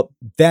 Well,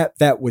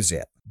 that was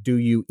it. Do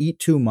you eat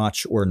too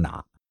much or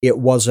not? It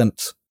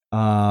wasn't,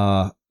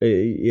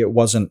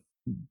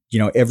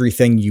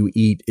 everything you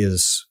eat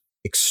is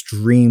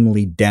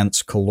extremely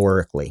dense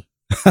calorically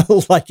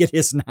like it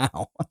is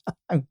now.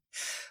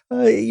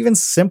 Even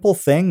simple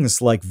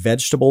things like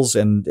vegetables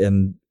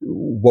and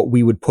what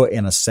we would put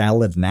in a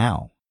salad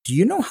now. Do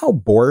you know how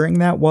boring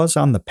that was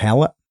on the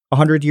palate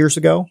 100 years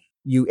ago?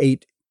 You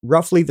ate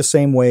roughly the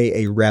same way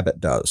a rabbit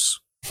does.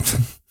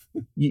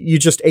 You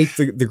just ate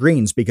the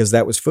greens because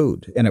that was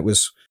food, and it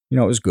was, it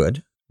was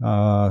good.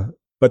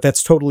 But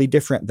that's totally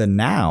different than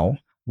now,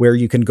 where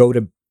you can go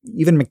to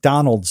even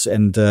McDonald's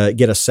and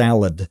get a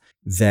salad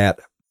that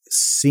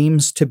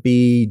seems to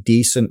be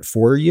decent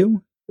for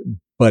you,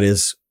 but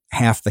is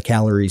half the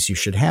calories you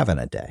should have in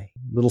a day.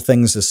 Little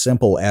things as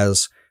simple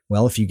as,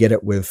 well, if you get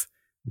it with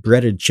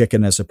breaded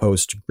chicken as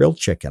opposed to grilled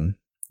chicken,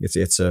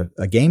 it's a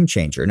game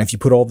changer. And if you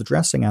put all the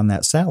dressing on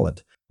that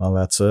salad, well,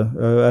 that's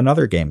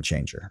another game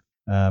changer.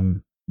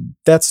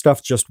 That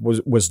stuff just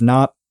was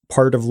not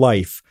part of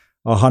life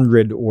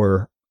 100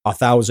 or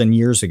 1,000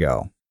 years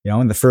ago.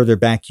 And the further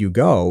back you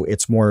go,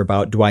 it's more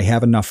about, do I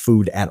have enough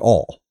food at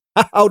all?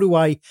 How do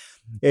I,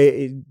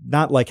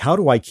 not like, how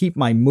do I keep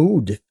my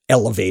mood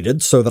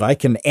elevated so that I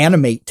can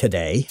animate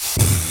today?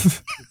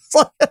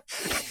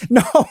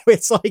 No,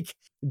 it's like,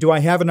 do I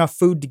have enough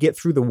food to get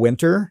through the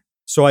winter?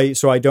 So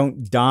I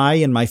don't die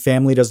and my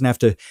family doesn't have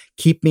to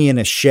keep me in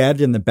a shed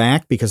in the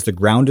back because the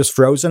ground is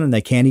frozen and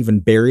they can't even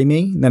bury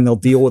me. And then they'll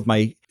deal with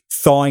my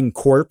thawing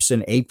corpse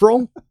in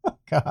April.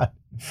 God,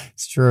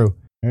 it's true.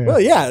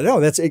 Well, yeah, no,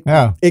 that's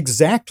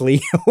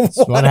exactly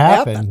what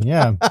happened.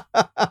 Yeah.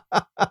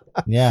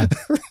 Yeah.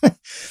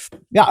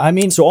 Yeah. I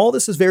mean, so all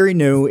this is very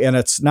new, and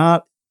it's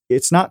not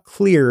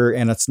clear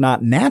and it's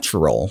not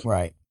natural,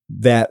 right?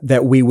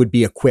 That we would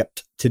be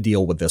equipped to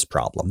deal with this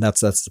problem.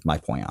 That's my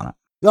point on it.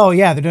 Oh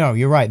yeah, no,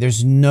 you're right.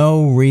 There's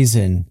no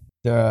reason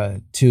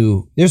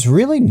there's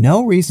really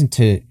no reason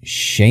to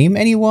shame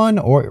anyone,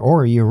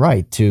 or you're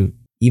right, to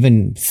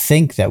even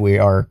think that we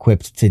are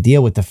equipped to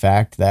deal with the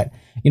fact that,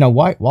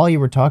 while you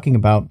were talking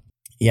about,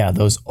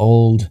 those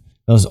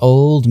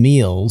old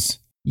meals,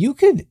 you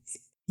could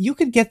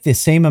get the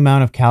same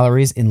amount of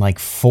calories in like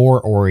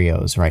 4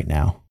 Oreos right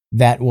now.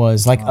 That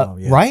was like,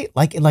 right?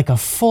 Like a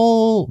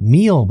full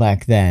meal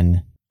back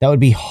then. That would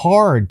be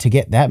hard to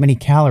get that many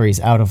calories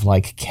out of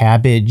like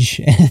cabbage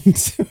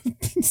and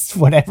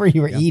whatever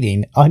you were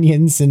eating,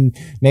 onions and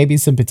maybe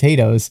some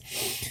potatoes.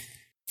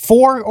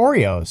 4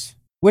 Oreos,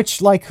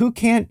 which, like, who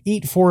can't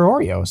eat 4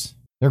 Oreos?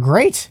 They're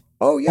great.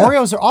 Oh, yeah.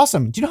 Oreos are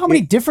awesome. Do you know how many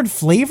different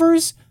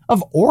flavors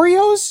of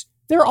Oreos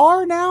there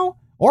are now?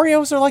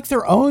 Oreos are like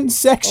their own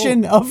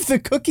section of the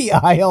cookie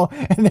aisle,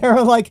 and there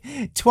are like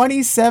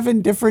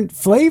 27 different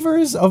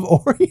flavors of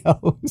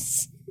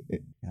Oreos.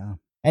 Yeah.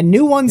 And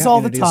new ones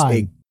all the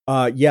time.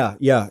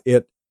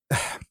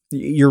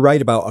 You're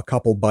right about a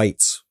couple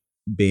bites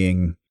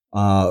being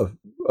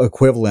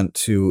equivalent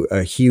to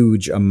a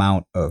huge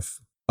amount of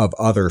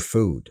other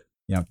food.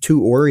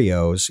 2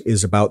 Oreos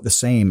is about the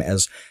same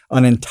as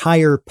an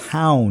entire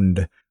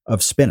pound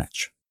of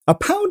spinach. A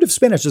pound of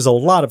spinach is a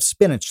lot of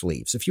spinach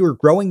leaves. If you were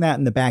growing that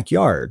in the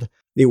backyard,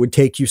 it would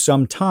take you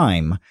some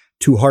time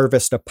to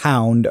harvest a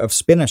pound of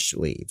spinach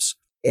leaves.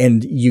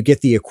 And you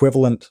get the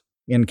equivalent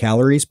in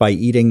calories by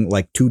eating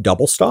like 2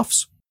 double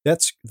stuffs.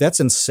 That's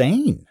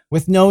insane.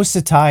 With no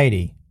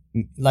satiety.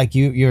 Like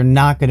you're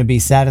not going to be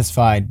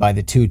satisfied by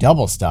the 2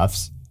 double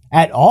stuffs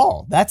at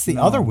all. That's the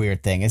other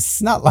weird thing.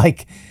 It's not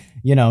like,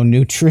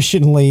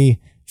 nutritionally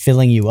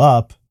filling you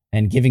up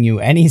and giving you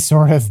any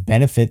sort of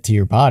benefit to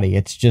your body.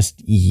 It's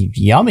just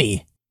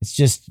yummy. It's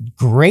just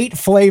great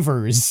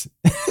flavors.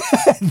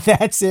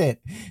 That's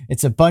it.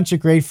 It's a bunch of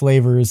great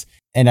flavors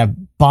and a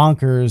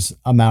bonkers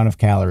amount of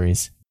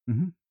calories.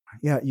 Mm-hmm.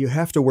 Yeah, you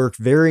have to work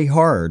very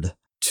hard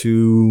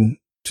to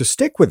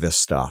stick with this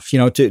stuff,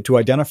 to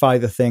identify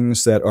the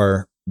things that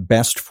are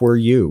best for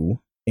you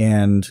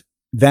and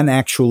then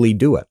actually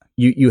do it.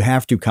 You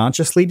have to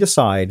consciously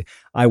decide,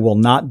 I will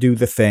not do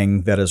the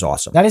thing that is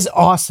awesome. That is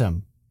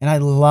awesome. And I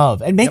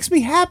love, it makes me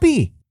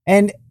happy.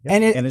 And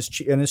it's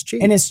cheap. And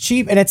it's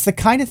cheap. And it's the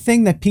kind of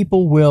thing that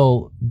people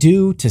will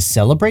do to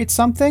celebrate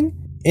something.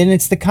 And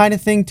it's the kind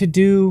of thing to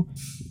do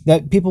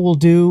that people will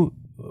do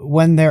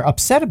when they're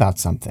upset about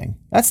something.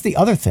 That's the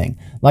other thing.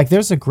 Like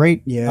there's a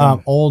great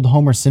old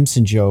Homer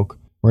Simpson joke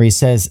where he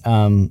says,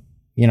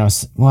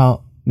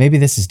 well, maybe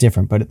this is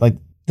different, but like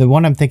the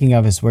one I'm thinking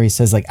of is where he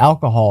says like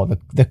alcohol,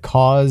 the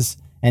cause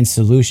and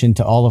solution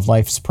to all of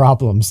life's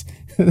problems.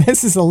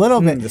 This is a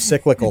little bit the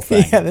cyclical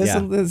thing.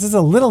 This is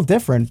a little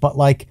different, but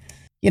like,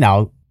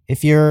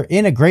 if you're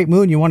in a great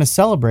mood and you want to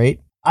celebrate,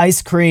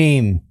 ice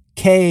cream,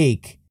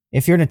 cake.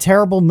 If you're in a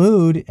terrible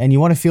mood and you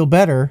want to feel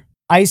better,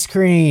 ice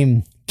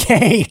cream,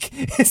 cake.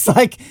 It's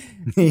like,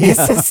 it's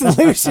a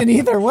solution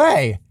either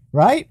way,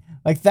 right?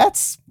 Like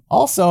that's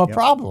also a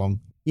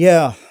problem.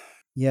 Yeah.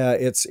 Yeah.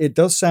 It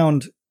does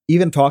sound,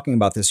 even talking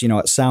about this,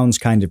 it sounds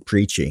kind of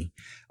preachy.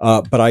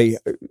 But I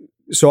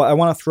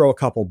want to throw a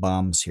couple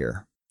bombs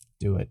here.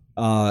 Do it.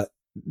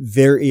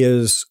 There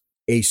is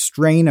a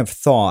strain of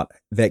thought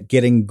that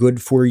getting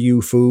good for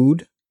you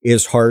food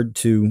is hard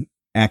to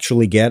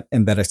actually get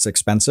and that it's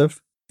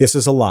expensive. This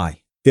is a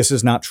lie. This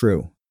is not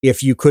true.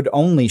 If you could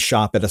only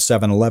shop at a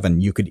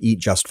 7-Eleven, you could eat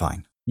just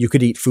fine. You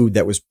could eat food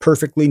that was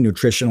perfectly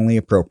nutritionally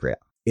appropriate.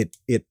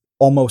 It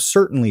almost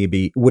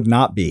certainly would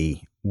not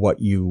be what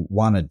you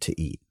wanted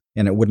to eat,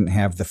 and it wouldn't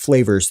have the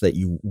flavors that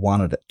you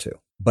wanted it to.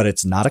 But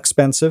it's not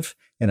expensive,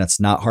 and it's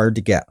not hard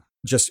to get.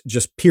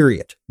 Just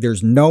period.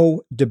 There's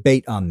no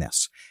debate on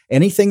this.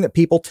 Anything that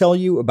people tell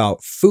you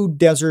about food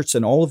deserts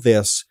and all of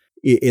this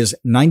is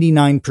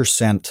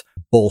 99%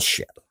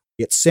 bullshit.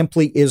 It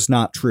simply is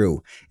not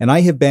true. And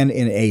I have been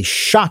in a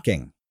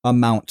shocking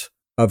amount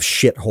of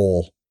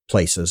shithole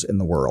places in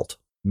the world.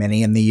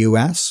 Many in the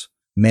US,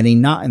 many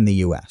not in the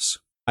US.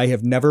 I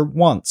have never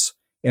once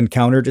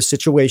encountered a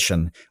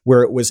situation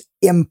where it was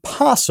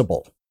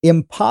impossible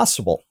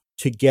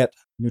to get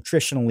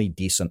nutritionally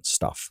decent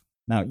stuff.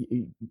 Now,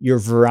 your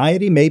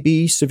variety may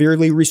be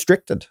severely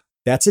restricted.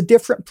 That's a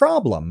different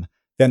problem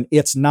than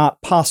it's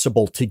not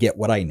possible to get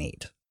what I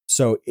need.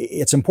 So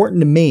it's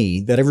important to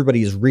me that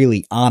everybody is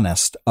really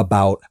honest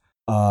about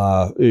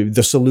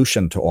the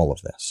solution to all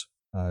of this.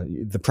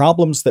 The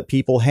problems that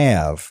people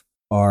have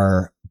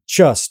are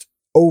just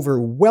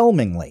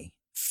overwhelmingly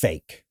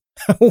fake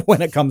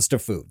when it comes to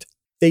food.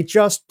 They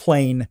just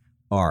plain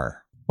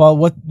are.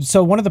 Well,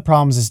 so one of the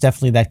problems is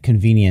definitely that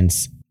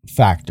convenience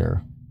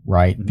factor,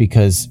 right? Mm-hmm.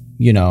 Because,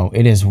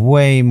 it is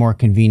way more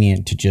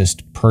convenient to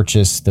just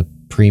purchase the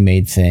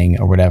pre-made thing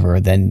or whatever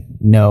than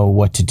know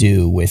what to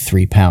do with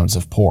 3 pounds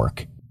of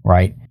pork,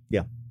 right?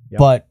 Yeah.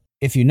 But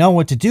if you know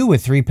what to do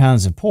with 3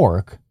 pounds of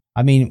pork,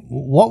 I mean,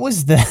 what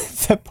was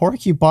the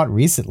pork you bought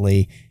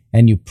recently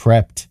and you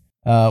prepped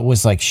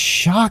was like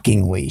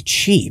shockingly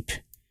cheap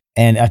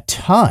and a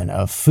ton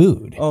of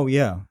food. Oh,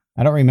 yeah.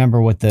 I don't remember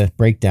what the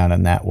breakdown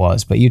on that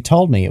was, but you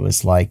told me it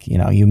was like,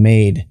 you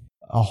made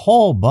a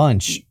whole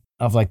bunch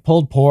of like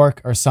pulled pork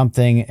or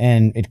something,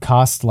 and it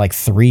cost like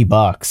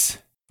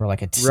 $3 for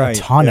like a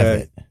ton of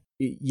it.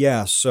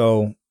 Yeah.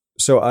 So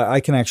I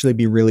can actually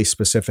be really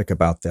specific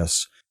about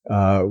this,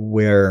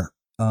 where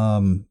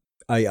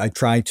I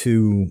try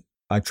to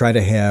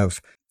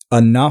have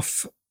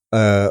enough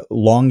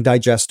long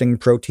digesting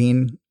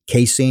protein,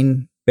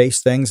 casein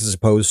based things, as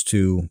opposed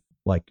to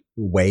like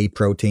whey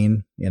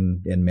protein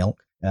in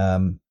milk.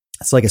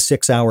 It's like a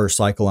 6-hour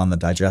cycle on the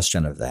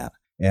digestion of that.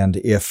 And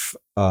if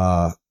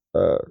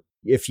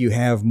you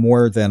have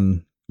more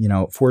than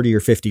 40 or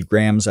 50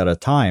 grams at a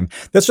time,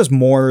 that's just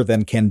more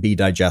than can be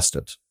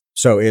digested.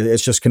 So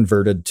it's just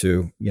converted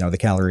to, the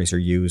calories are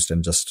used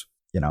and just,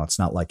 it's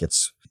not like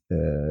it's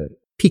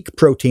peak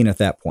protein at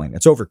that point.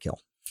 It's overkill.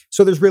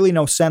 So there's really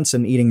no sense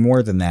in eating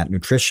more than that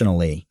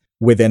nutritionally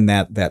within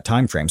that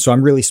time frame. So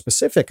I'm really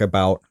specific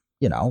about,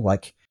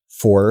 like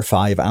 4 or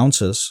 5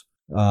 ounces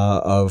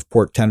of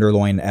pork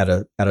tenderloin at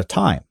a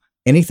time.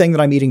 Anything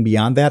that I'm eating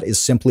beyond that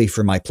is simply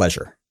for my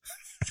pleasure.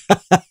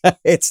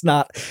 It's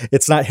not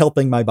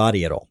helping my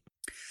body at all.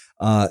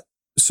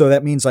 So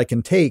that means I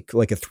can take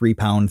like a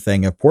 3-pound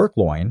thing of pork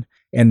loin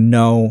and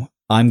know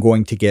I'm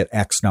going to get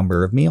X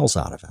number of meals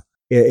out of it.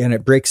 And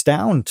it breaks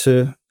down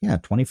to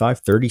 25,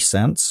 30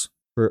 cents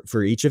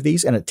for each of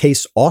these. And it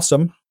tastes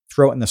awesome.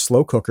 Throw it in the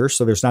slow cooker.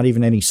 So there's not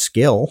even any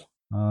skill.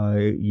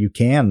 You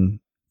can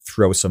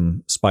throw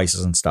some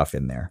spices and stuff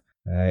in there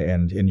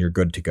and you're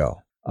good to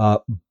go.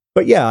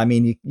 But yeah, I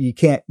mean, you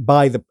can't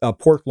buy the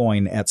pork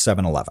loin at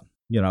 7-Eleven.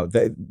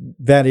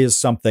 That is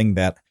something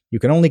that you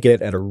can only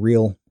get at a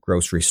real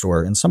grocery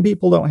store. And some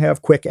people don't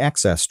have quick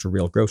access to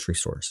real grocery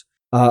stores.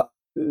 I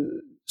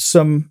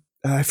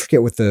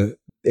forget what the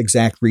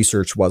exact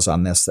research was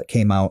on this that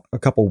came out a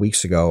couple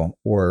weeks ago,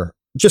 or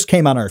just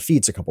came on our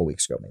feeds a couple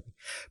weeks ago, maybe.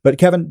 But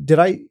Kevin, did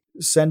I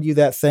send you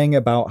that thing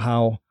about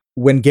how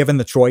when given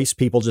the choice,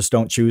 people just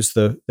don't choose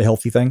the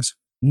healthy things?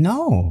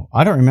 No,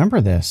 I don't remember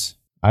this.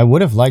 I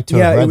would have liked to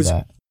have read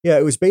that. Yeah,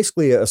 it was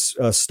basically a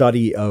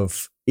study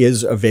of,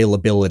 is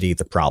availability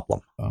the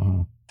problem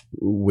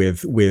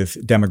with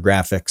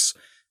demographics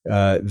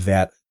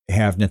that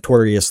have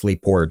notoriously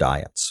poor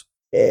diets.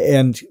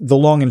 And the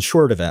long and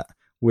short of it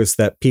was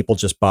that people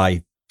just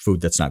buy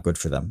food that's not good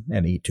for them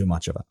and eat too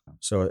much of it.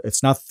 So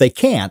it's not that they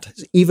can't.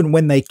 Even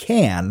when they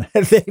can,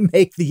 they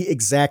make the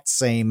exact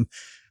same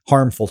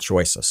harmful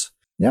choices.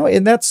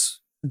 And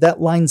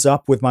that lines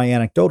up with my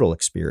anecdotal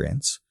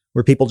experience,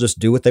 where people just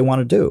do what they want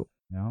to do.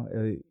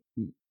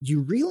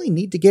 You really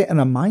need to get in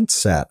a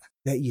mindset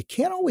that you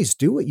can't always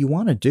do what you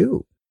want to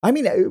do. I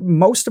mean,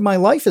 most of my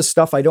life is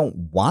stuff I don't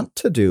want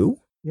to do.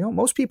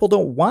 Most people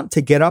don't want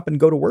to get up and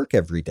go to work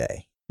every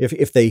day.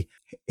 If they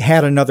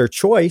had another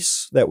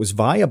choice that was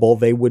viable,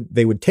 they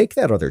would take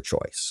that other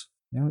choice.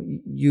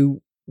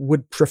 You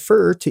would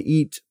prefer to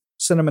eat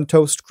Cinnamon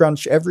Toast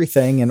Crunch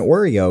everything and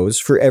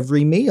Oreos for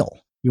every meal.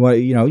 You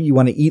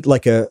want to eat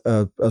like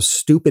a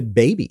stupid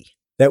baby.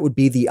 That would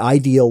be the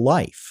ideal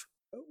life.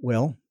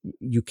 Well,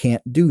 you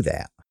can't do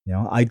that.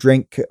 I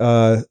drink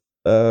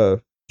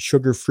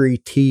sugar-free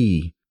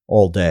tea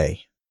all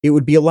day. It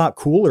would be a lot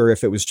cooler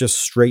if it was just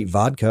straight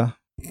vodka.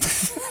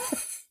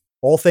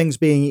 All things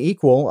being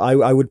equal,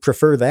 I would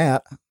prefer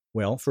that.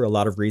 Well, for a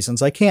lot of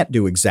reasons, I can't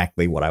do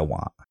exactly what I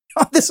want.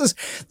 This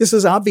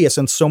is obvious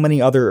in so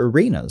many other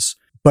arenas,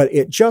 but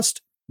it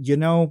just,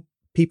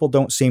 people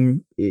don't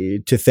seem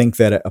to think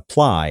that it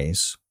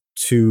applies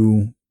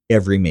to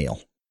every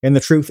meal. And the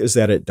truth is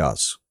that it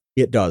does.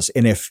 It does.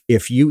 And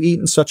if you eat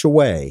in such a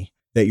way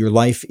that your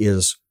life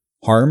is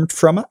harmed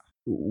from it,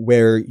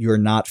 where you're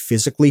not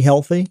physically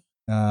healthy,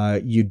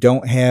 You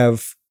don't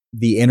have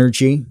the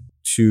energy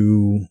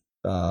to,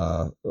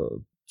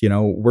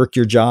 work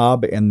your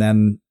job and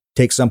then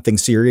take something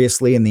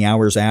seriously in the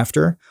hours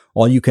after.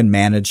 All you can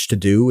manage to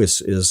do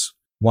is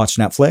watch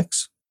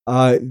Netflix.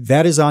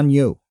 That is on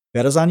you.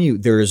 That is on you.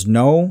 There is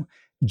no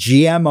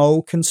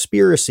GMO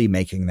conspiracy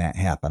making that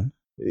happen.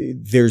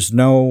 There's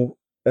no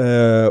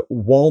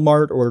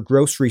Walmart or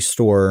grocery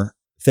store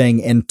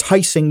thing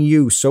enticing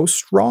you so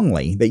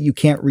strongly that you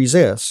can't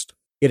resist.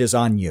 It is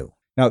on you.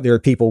 Now, there are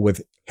people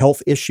with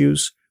health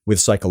issues, with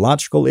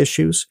psychological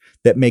issues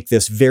that make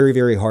this very,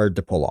 very hard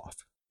to pull off.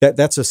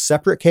 That's a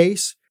separate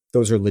case.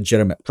 Those are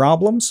legitimate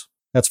problems.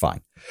 That's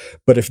fine.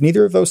 But if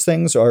neither of those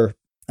things are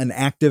an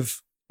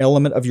active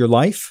element of your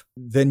life,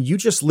 then you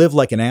just live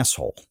like an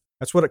asshole.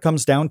 That's what it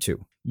comes down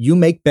to. You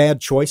make bad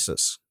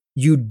choices.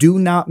 You do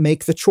not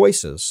make the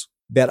choices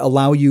that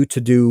allow you to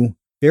do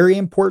very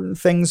important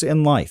things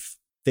in life.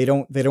 They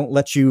don't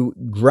let you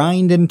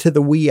grind into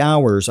the wee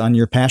hours on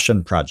your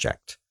passion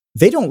project.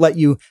 They don't let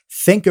you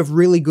think of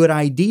really good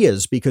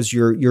ideas because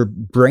your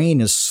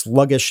brain is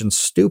sluggish and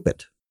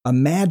stupid.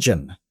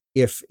 Imagine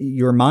if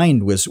your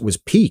mind was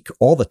peak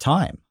all the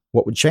time.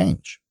 What would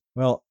change?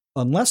 Well,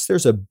 unless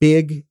there's a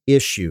big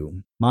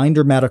issue, mind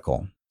or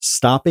medical,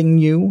 stopping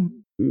you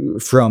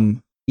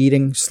from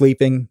eating,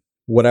 sleeping,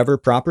 whatever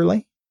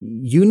properly,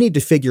 you need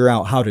to figure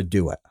out how to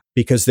do it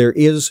because there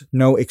is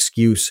no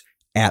excuse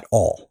at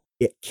all.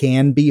 It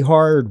can be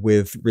hard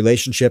with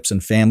relationships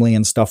and family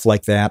and stuff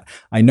like that.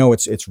 I know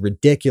it's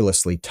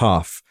ridiculously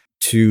tough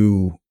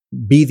to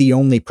be the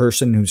only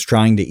person who's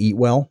trying to eat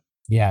well.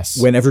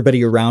 Yes. When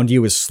everybody around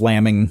you is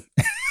slamming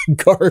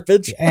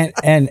garbage. And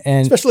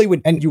especially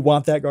when you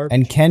want that garbage.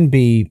 And can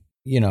be,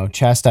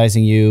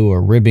 chastising you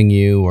or ribbing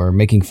you or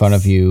making fun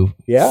of you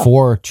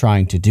for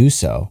trying to do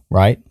so,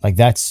 right? Like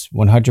that's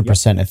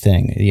 100% a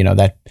thing.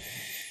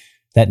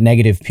 That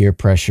negative peer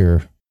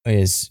pressure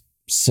is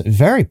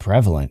very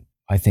prevalent,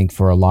 I think,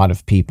 for a lot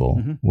of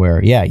people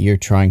where, you're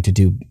trying to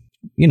do,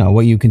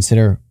 what you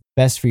consider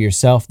best for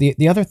yourself.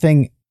 The other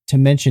thing to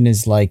mention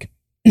is like,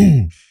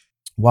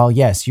 while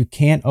yes, you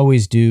can't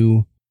always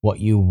do what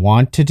you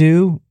want to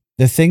do,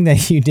 the thing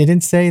that you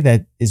didn't say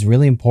that is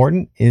really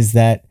important is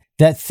that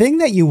thing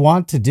that you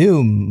want to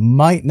do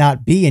might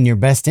not be in your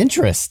best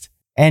interest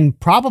and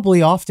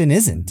probably often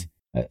isn't,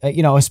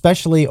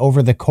 especially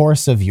over the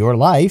course of your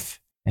life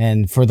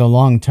and for the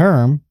long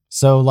term.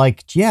 So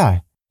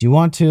do you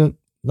want to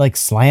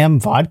slam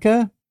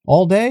vodka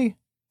all day?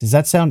 Does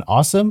that sound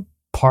awesome?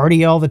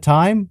 Party all the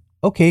time?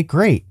 Okay,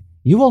 great.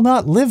 You will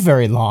not live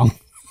very long.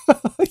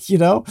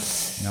 No.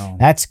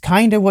 That's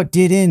kind of what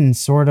did in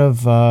sort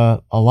of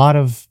a lot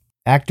of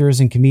actors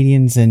and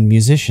comedians and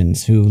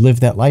musicians who live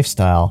that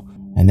lifestyle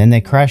and then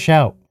they crash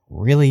out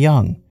really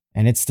young.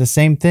 And it's the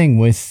same thing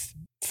with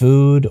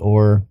food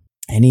or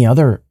any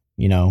other,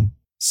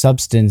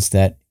 substance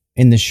that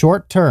in the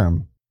short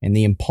term, in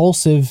the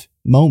impulsive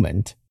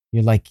moment,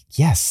 you're like,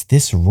 yes,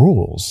 this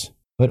rules.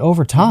 But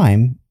over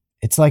time,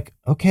 it's like,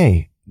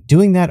 okay,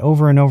 doing that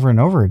over and over and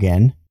over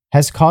again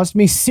has caused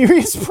me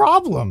serious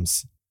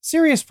problems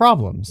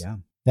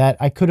that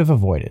I could have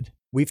avoided.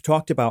 We've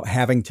talked about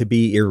having to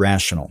be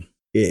irrational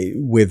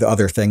with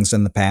other things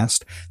in the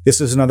past.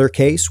 This is another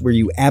case where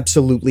you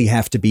absolutely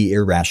have to be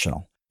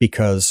irrational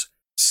because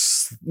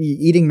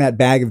eating that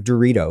bag of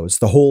Doritos,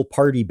 the whole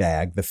party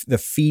bag, the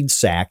feed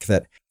sack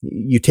that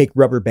you take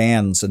rubber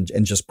bands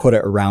and just put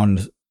it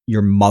around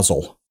your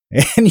muzzle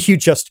and you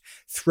just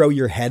throw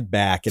your head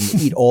back and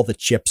eat all the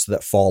chips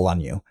that fall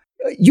on you.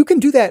 You can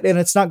do that and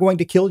it's not going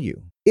to kill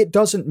you. It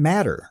doesn't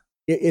matter.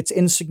 It's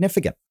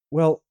insignificant.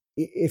 Well,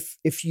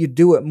 if you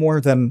do it more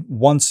than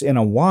once in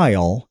a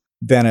while,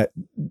 then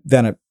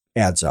it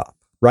adds up,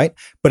 right?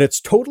 But it's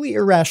totally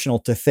irrational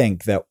to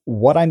think that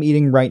what I'm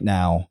eating right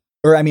now,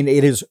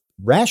 it is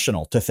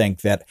rational to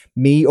think that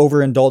me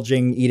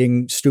overindulging,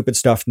 eating stupid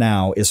stuff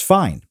now is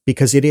fine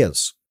because it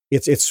is.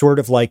 It's sort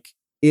of like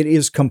it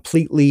is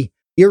completely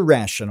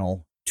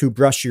irrational to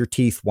brush your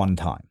teeth one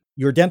time.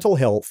 Your dental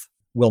health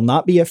will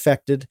not be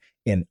affected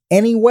in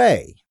any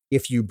way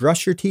if you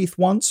brush your teeth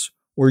once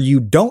or you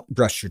don't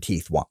brush your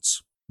teeth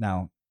once.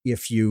 Now,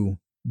 if you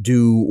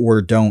do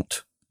or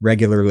don't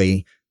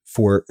regularly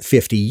for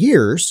 50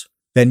 years,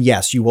 then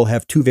yes, you will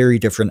have two very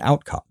different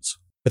outcomes.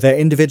 But that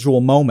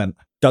individual moment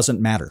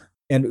doesn't matter.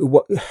 And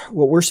what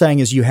we're saying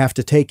is you have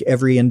to take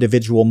every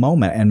individual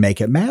moment and make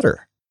it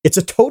matter. It's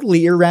a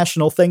totally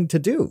irrational thing to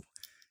do.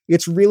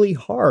 It's really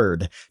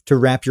hard to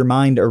wrap your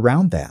mind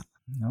around that.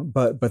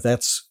 But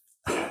that's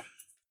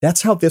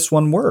how this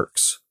one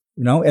works.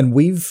 And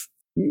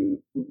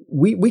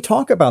we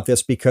talk about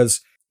this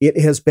because it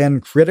has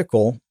been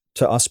critical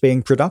to us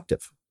being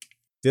productive.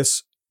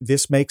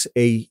 This makes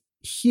a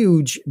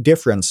huge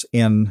difference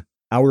in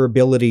our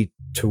ability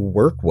to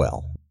work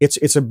well.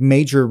 It's a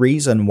major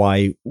reason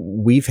why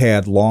we've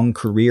had long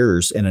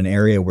careers in an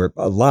area where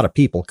a lot of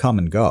people come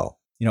and go.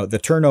 The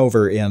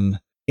turnover in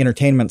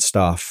entertainment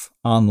stuff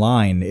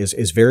online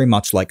is very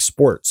much like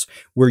sports,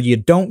 where you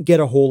don't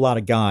get a whole lot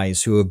of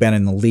guys who have been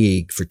in the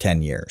league for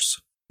 10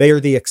 years. They are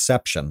the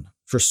exception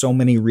for so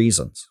many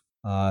reasons.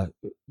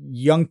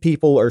 Young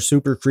people are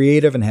super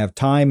creative and have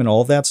time and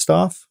all that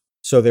stuff.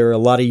 So there are a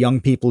lot of young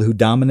people who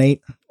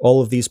dominate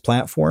all of these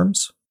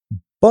platforms.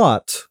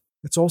 But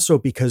it's also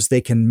because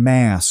they can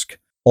mask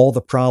all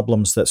the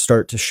problems that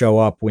start to show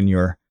up when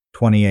you're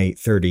 28,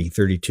 30,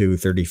 32,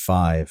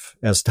 35.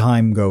 As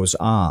time goes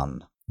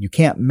on, you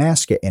can't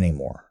mask it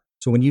anymore.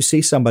 So when you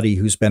see somebody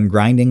who's been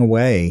grinding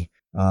away,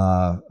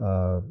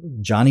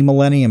 Johnny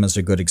Millennium is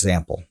a good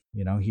example.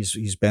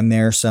 He's been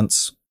there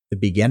since the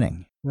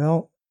beginning.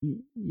 Well,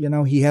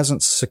 he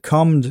hasn't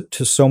succumbed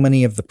to so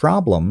many of the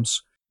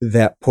problems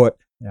that put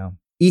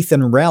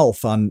Ethan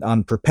Ralph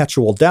on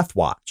perpetual death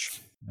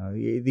watch.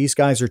 These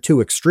guys are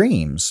two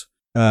extremes.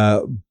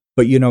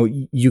 But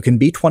you can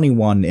be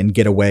 21 and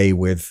get away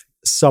with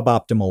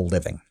suboptimal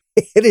living.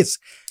 It is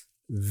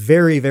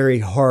very, very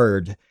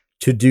hard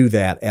to do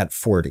that at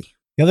 40.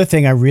 The other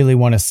thing I really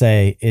want to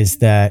say is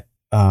that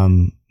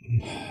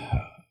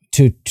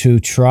to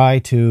try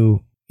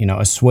to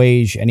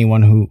assuage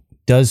anyone who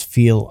does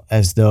feel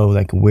as though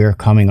like we're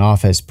coming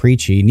off as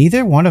preachy,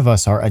 neither one of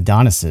us are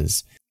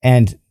Adonises,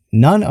 and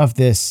none of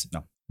this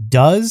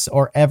does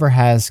or ever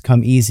has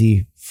come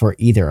easy for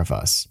either of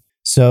us.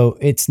 So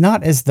it's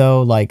not as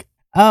though like,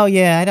 oh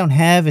yeah, I don't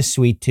have a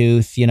sweet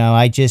tooth.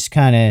 I just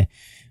I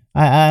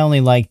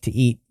only like to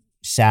eat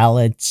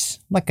salads,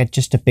 like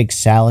just a big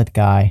salad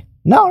guy.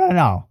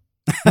 No,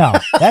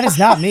 that is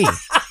not me.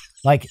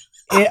 Like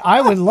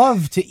I would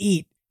love to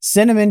eat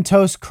Cinnamon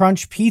Toast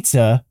Crunch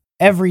pizza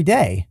every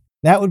day.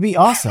 That would be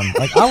awesome.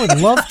 Like I would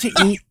love to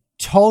eat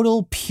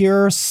total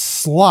pure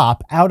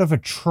slop out of a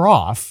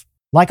trough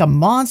like a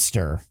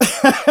monster.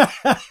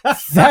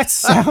 That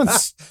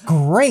sounds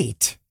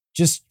great.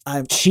 Just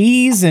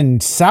cheese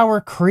and sour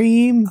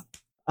cream.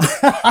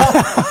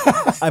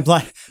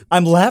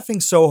 I'm laughing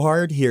so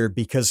hard here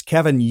because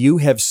Kevin, you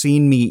have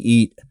seen me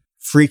eat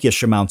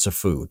freakish amounts of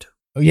food.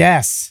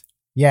 Yes.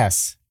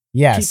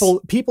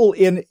 People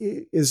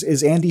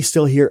is Andy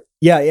still here?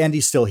 Yeah,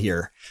 Andy's still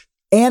here.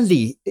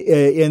 Andy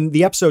in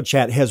the episode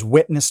chat has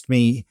witnessed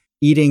me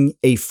eating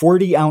a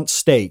 40-ounce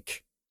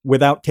steak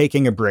without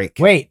taking a break.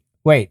 Wait.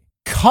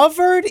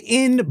 Covered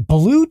in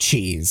blue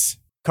cheese.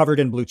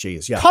 Covered in blue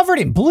cheese, yeah. Covered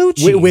in blue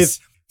cheese.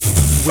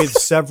 With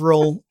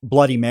several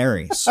Bloody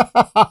Marys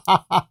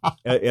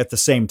at the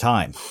same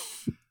time.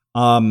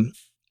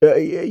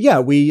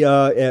 We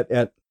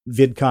at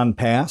VidCon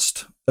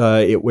Past,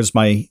 it was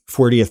my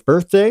 40th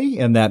birthday,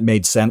 and that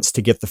made sense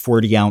to get the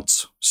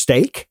 40-ounce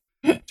steak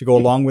to go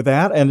along with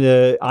that.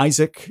 And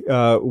Isaac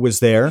was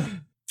there.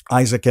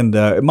 Isaac and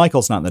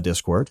Michael's not in the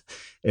Discord,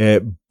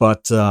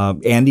 but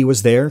Andy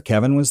was there.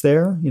 Kevin was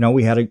there.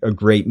 We had a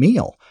great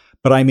meal.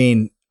 But I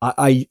mean,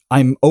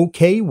 I'm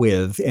okay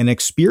with and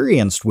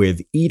experienced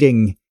with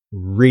eating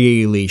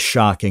really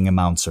shocking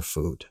amounts of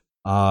food.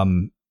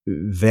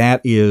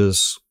 That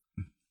is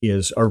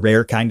a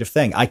rare kind of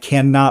thing. I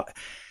cannot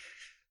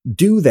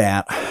do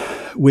that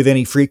with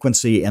any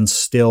frequency and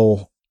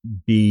still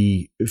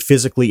be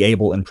physically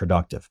able and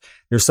productive.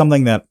 There's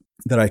something that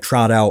I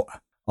trot out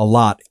a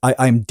lot.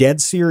 I'm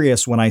dead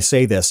serious when I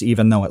say this,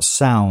 even though it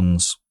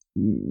sounds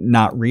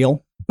not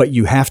real, but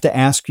you have to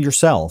ask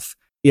yourself,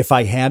 if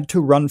I had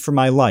to run for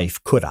my life,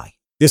 could I?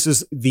 This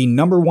is the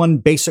number one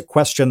basic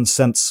question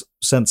since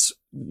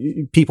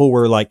people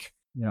were like,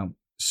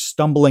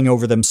 stumbling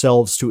over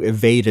themselves to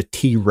evade a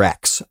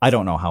T-Rex. I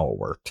don't know how it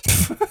worked.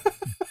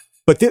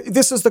 But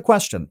this is the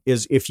question,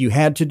 is if you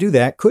had to do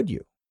that, could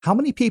you? How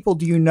many people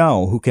do you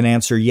know who can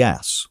answer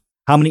yes?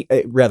 How many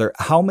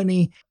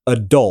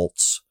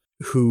adults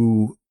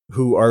who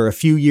are a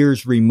few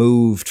years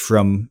removed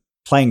from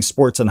playing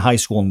sports in high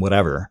school and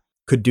whatever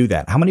could do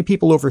that? How many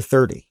people over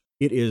 30?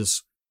 It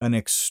is an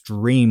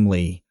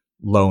extremely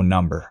low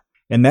number.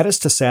 And that is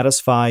to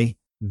satisfy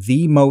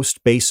the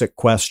most basic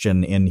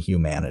question in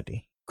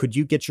humanity. Could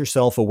you get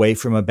yourself away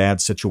from a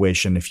bad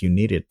situation if you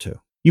needed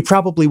to? You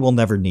probably will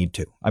never need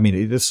to. I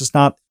mean, this is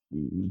not,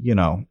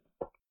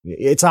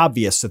 it's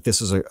obvious that this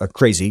is a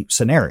crazy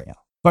scenario.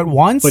 But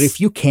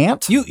if you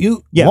can't,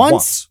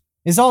 once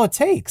is all it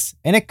takes.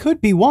 And it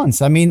could be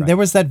once. I mean, There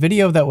was that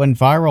video that went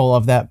viral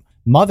of that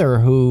mother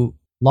who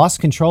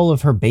lost control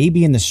of her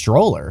baby in the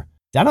stroller.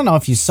 I don't know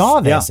if you saw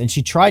this, and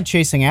she tried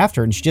chasing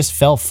after and she just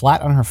fell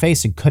flat on her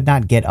face and could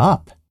not get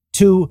up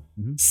to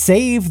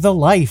save the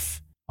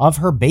life of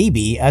her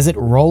baby as it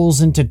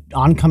rolls into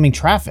oncoming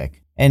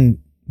traffic. And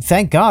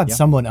thank God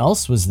someone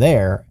else was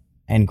there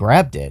and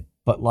grabbed it.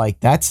 But like,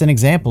 that's an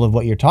example of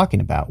what you're talking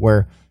about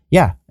where,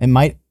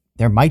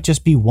 there might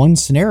just be one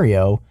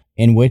scenario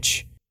in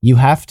which you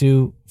have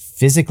to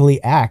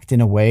physically act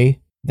in a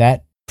way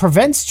that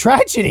prevents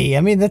tragedy.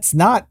 I mean, that's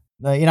not,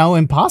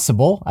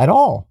 impossible at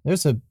all.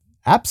 There's a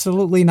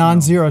absolutely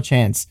non-zero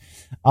chance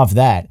of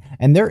that.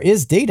 And there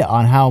is data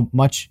on how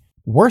much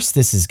worse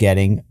this is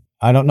getting.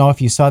 I don't know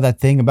if you saw that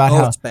thing about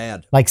how it's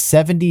bad. Like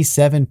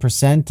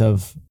 77%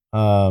 of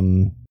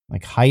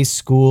like high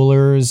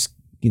schoolers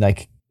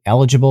like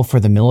eligible for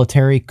the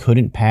military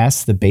couldn't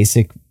pass the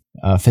basic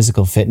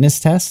physical fitness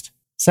test.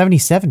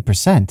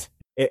 77%.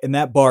 And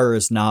that bar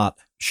is not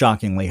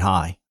shockingly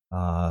high.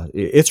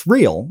 It's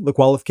real. The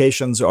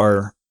qualifications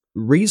are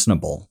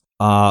reasonable.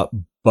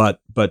 But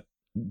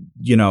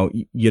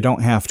you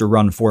don't have to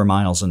run 4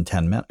 miles in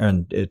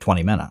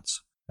 20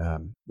 minutes.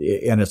 And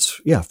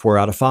it's 4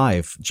 out of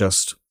 5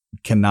 just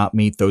cannot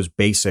meet those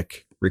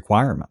basic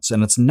requirements.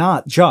 And it's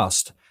not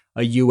just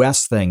a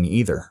US thing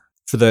either.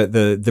 For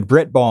the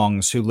Brit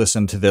bongs who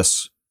listen to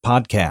this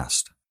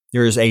podcast,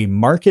 there is a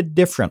marked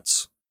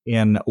difference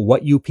in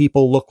what you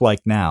people look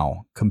like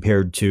now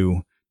compared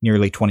to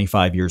nearly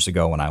 25 years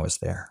ago when I was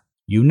there.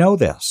 You know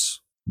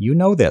this.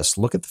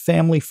 Look at the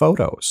family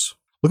photos.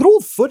 Look at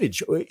old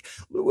footage.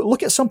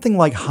 Look at something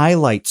like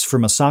highlights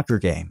from a soccer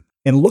game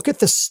and look at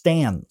the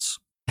stands.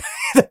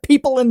 The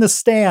people in the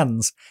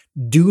stands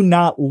do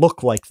not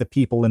look like the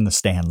people in the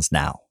stands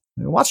now.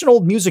 Watch an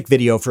old music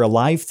video for a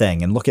live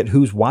thing and look at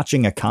who's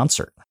watching a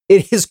concert.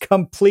 It is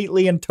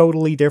completely and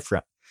totally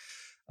different.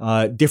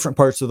 Different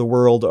parts of the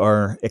world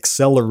are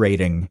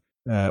accelerating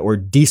or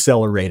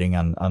decelerating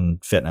on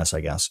fitness,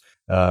 I guess,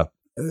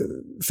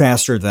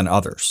 faster than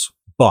others.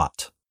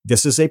 But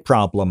this is a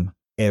problem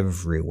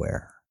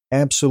everywhere,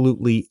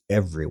 absolutely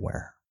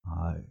everywhere.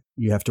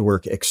 You have to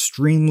work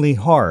extremely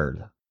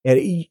hard. And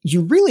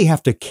you really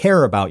have to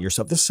care about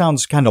yourself. This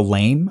sounds kind of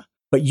lame,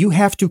 but you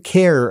have to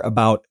care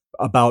about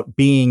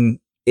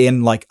being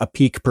in like a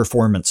peak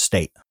performance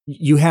state.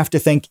 You have to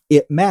think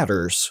it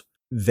matters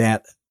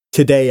that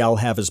today I'll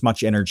have as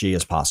much energy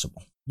as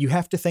possible. You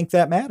have to think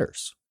that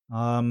matters.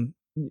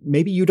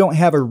 Maybe you don't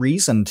have a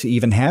reason to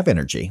even have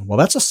energy. Well,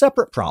 that's a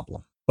separate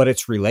problem, but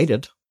it's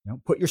related.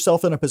 Put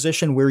yourself in a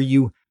position where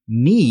you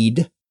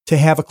need to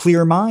have a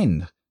clear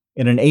mind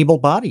and an able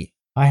body.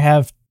 I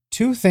have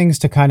 2 things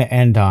to kind of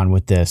end on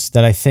with this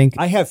that I think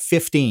I have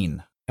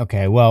 15.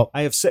 Okay, well,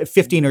 I have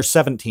 15 or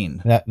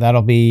 17.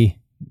 That'll be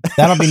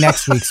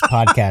next week's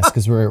podcast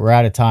because we're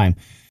out of time.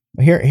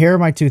 Here are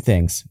my 2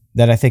 things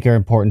that I think are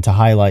important to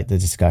highlight the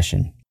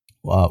discussion.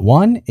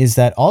 One is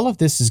that all of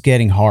this is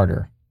getting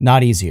harder,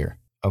 not easier.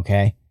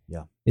 Okay.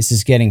 Yeah. This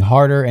is getting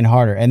harder and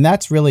harder, and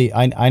that's really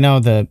I know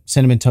the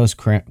Cinnamon Toast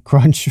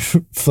Crunch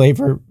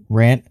flavor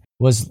rant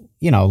was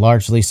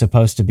largely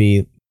supposed to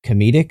be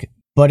comedic,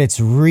 but it's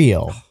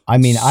real. I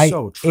mean,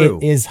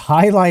 it is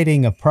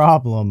highlighting a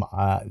problem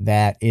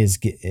that is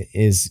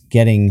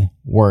getting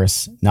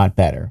worse, not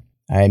better.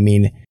 I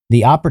mean,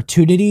 the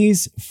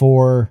opportunities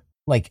for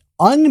like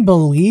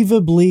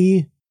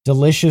unbelievably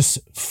delicious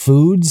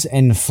foods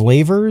and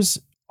flavors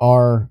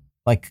are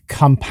like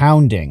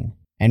compounding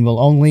and will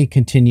only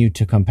continue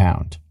to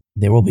compound.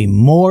 There will be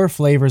more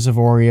flavors of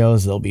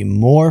Oreos. There'll be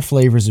more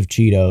flavors of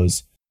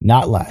Cheetos,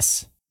 not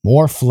less.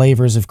 More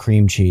flavors of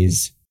cream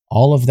cheese.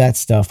 All of that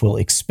stuff will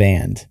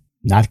expand,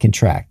 not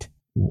contract.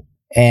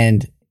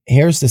 And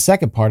here's the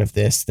second part of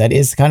this that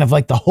is kind of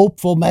like the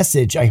hopeful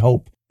message, I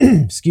hope,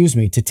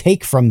 to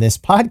take from this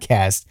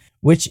podcast,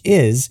 which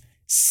is,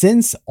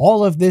 since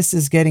all of this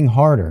is getting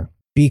harder,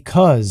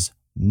 because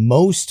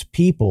most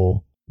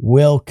people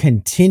will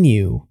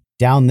continue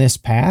down this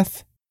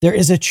path, there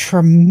is a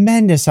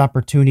tremendous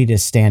opportunity to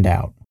stand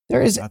out.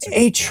 There is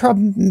a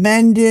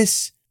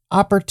tremendous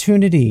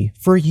opportunity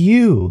for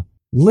you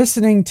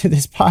listening to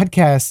this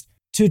podcast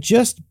to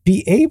just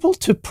be able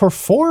to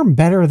perform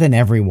better than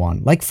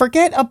everyone. Like,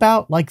 forget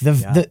about like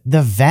the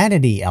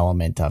vanity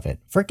element of it.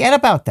 Forget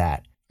about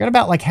that. Forget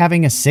about like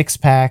having a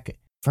 6-pack.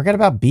 Forget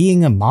about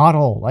being a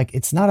model. Like,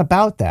 it's not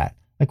about that.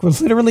 Like, we're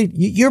literally,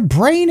 your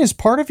brain is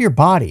part of your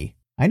body.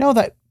 I know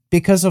that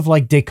because of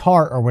like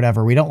Descartes or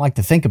whatever, we don't like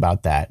to think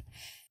about that,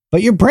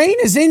 but your brain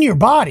is in your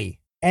body.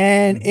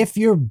 And if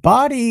your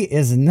body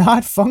is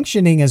not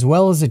functioning as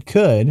well as it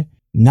could,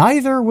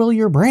 neither will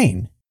your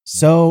brain.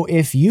 So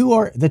if you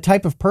are the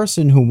type of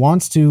person who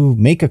wants to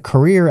make a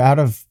career out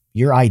of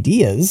your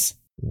ideas,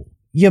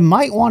 you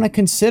might want to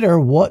consider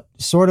what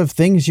sort of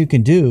things you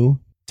can do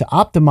to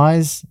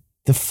optimize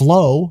the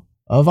flow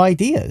of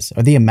ideas,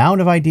 or the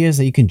amount of ideas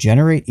that you can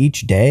generate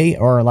each day,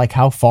 or like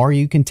how far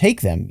you can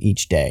take them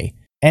each day.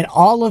 And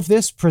all of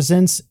this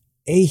presents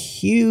a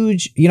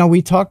huge,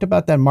 we talked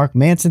about that Mark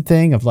Manson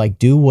thing of like,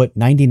 do what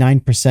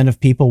 99% of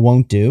people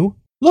won't do.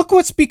 Look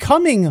what's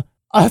becoming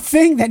a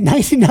thing that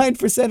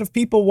 99% of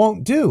people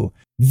won't do.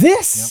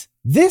 This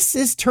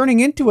is turning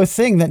into a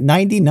thing that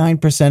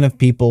 99% of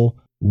people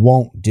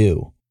won't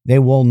do. They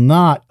will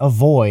not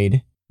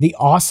avoid the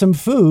awesome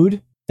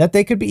food that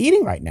they could be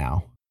eating right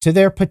now to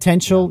their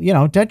potential,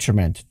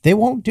 detriment. They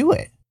won't do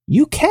it.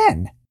 You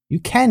can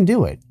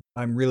do it.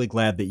 I'm really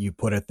glad that you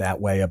put it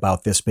that way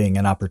about this being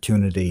an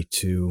opportunity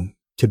to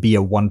be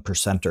a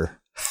 1%er.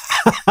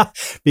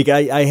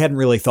 Because I hadn't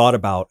really thought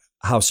about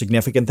how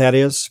significant that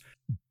is,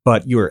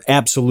 but you're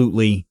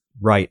absolutely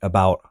right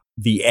about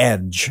the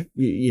edge,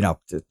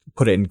 to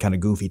put it in kind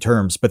of goofy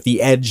terms, but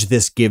the edge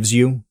this gives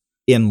you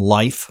in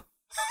life,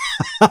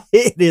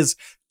 it is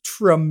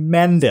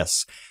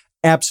tremendous,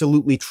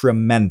 absolutely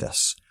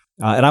tremendous.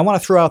 And I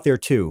want to throw out there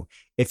too,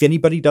 if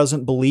anybody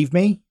doesn't believe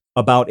me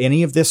about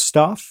any of this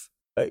stuff,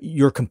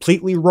 you're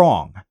completely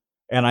wrong.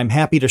 And I'm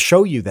happy to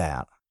show you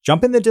that.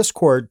 Jump in the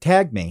Discord,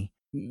 tag me,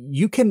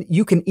 you can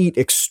eat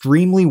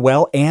extremely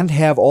well and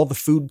have all the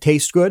food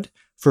taste good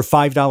for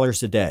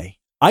 $5 a day.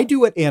 I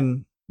do it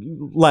in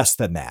less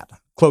than that,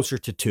 closer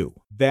to $2.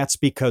 That's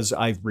because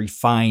I've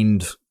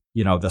refined,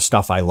 the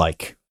stuff I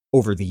like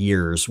over the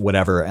years,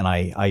 whatever. And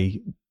I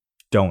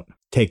don't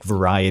take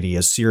variety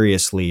as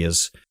seriously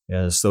as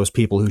those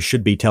people who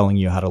should be telling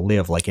you how to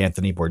live, like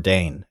Anthony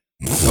Bourdain.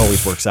 It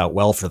always works out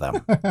well for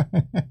them.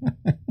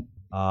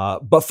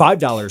 But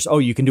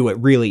 $5, you can do it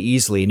really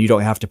easily and you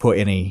don't have to put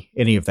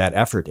any of that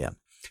effort in.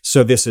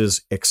 So this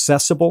is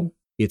accessible,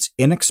 it's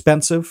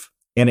inexpensive,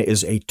 and it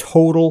is a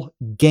total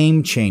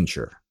game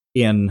changer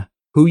in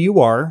who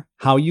you are,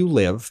 how you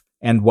live,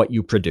 and what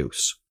you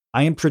produce.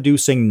 I am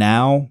producing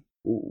now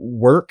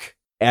work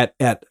at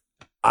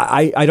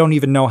I don't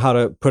even know how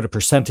to put a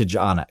percentage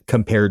on it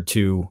compared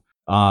to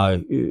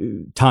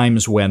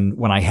times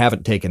when I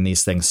haven't taken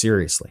these things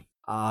seriously.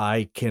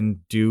 I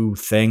can do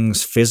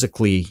things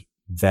physically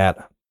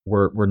that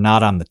were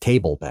not on the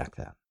table back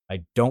then.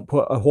 I don't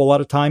put a whole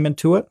lot of time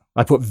into it.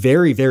 I put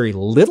very, very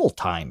little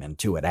time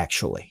into it,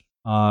 actually.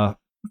 And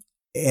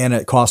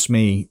it costs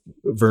me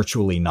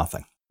virtually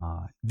nothing.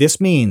 This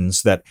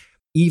means that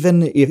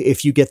even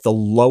if you get the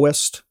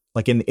lowest,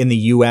 like in the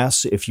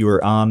US, if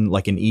you're on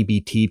like an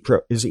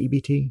EBT, is it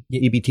EBT?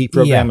 EBT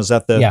program, is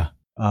that the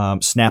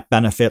SNAP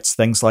benefits,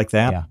 things like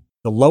that? Yeah.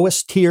 The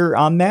lowest tier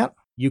on that,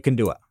 you can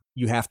do it.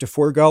 You have to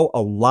forego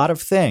a lot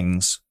of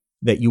things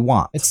that you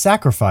want. It's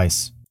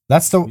sacrifice.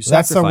 That's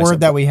the word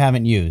that we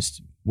haven't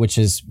used, which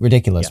is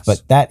ridiculous. Yes.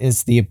 But that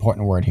is the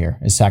important word here,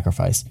 is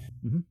sacrifice.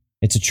 Mm-hmm.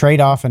 It's a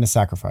trade-off and a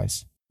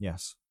sacrifice.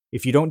 Yes.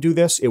 If you don't do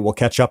this, it will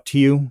catch up to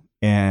you,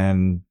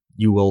 and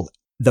you will.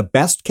 The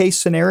best case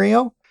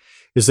scenario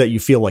is that you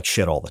feel like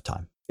shit all the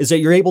time. Is that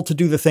you're able to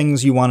do the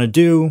things you want to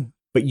do,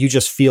 but you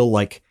just feel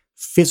like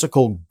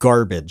physical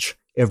garbage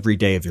every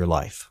day of your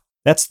life.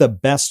 That's the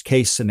best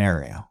case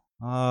scenario.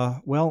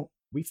 Well,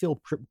 we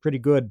feel pretty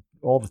good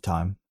all the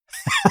time.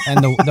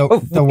 And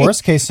the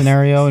worst case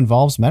scenario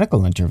involves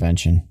medical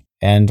intervention,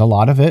 and a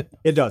lot of it.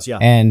 It does, yeah.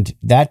 And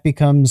that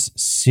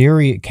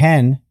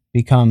can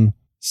become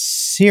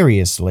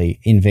seriously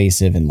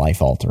invasive and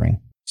life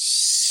altering.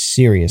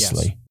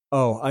 Seriously. Yes.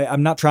 Oh,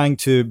 I'm not trying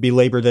to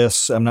belabor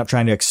this. I'm not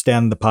trying to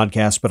extend the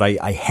podcast, but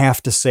I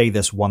have to say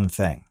this one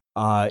thing.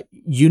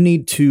 You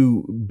need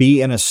to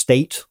be in a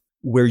state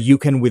where you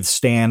can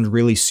withstand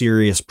really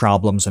serious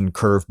problems and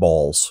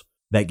curveballs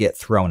that get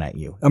thrown at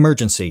you,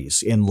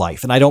 emergencies in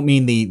life. And I don't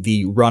mean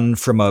the run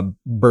from a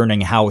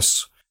burning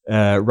house,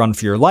 run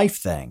for your life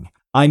thing.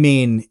 I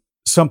mean,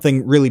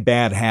 something really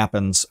bad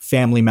happens,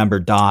 family member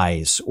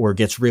dies or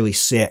gets really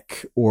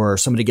sick, or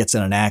somebody gets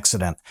in an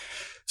accident,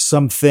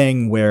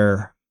 something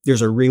where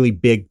there's a really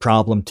big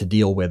problem to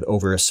deal with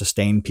over a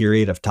sustained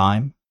period of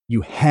time.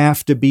 You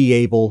have to be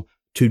able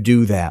to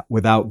do that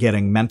without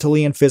getting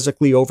mentally and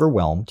physically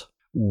overwhelmed,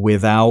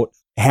 without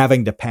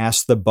having to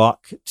pass the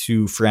buck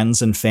to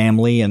friends and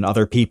family and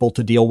other people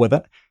to deal with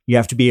it. You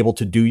have to be able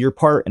to do your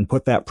part and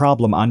put that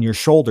problem on your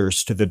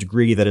shoulders to the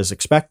degree that is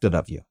expected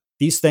of you.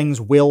 These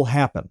things will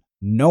happen.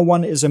 No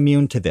one is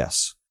immune to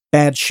this.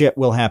 Bad shit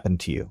will happen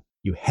to you.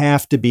 You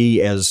have to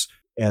be as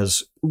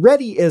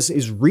ready as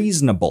is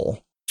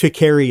reasonable to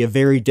carry a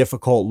very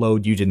difficult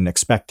load you didn't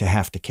expect to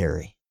have to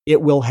carry.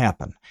 It will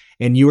happen.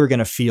 And you are going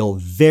to feel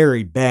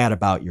very bad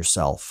about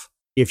yourself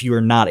if you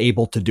are not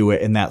able to do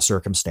it in that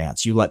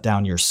circumstance. You let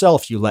down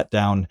yourself. You let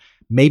down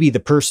maybe the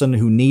person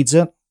who needs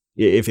it,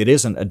 if it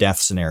isn't a death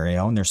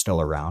scenario and they're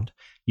still around.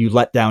 You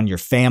let down your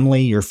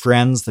family, your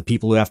friends, the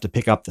people who have to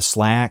pick up the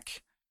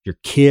slack, your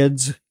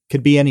kids,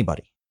 could be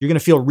anybody. You're going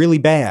to feel really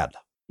bad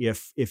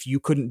if you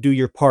couldn't do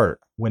your part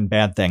when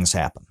bad things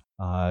happen.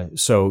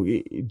 So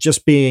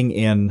just being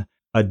in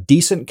a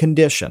decent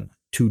condition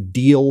to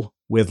deal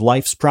with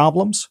life's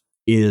problems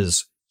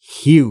is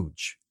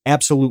huge,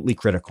 absolutely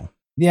critical.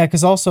 Yeah,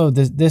 because also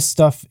this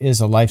stuff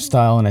is a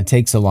lifestyle and it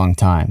takes a long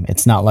time.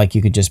 It's not like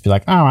you could just be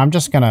like, oh, I'm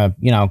just going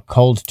to,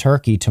 cold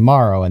turkey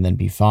tomorrow and then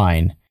be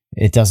fine.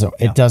 It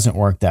doesn't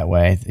work that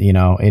way.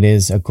 It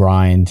is a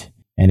grind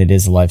and it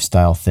is a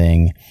lifestyle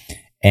thing.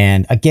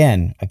 And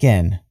again,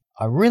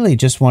 I really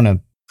just want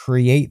to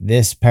create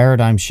this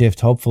paradigm shift,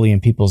 hopefully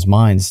in people's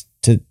minds,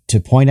 to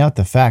point out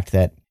the fact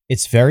that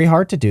it's very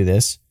hard to do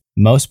this.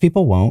 Most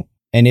people won't.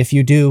 And if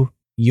you do,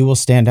 you will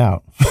stand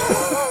out.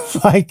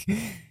 Like,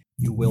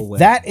 you will win.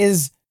 That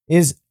is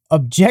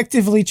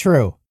objectively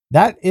true.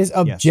 That is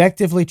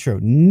objectively true.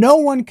 No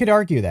one could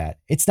argue that.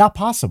 It's not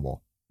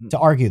possible to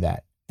argue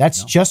that.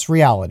 That's just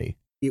reality.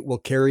 It will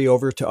carry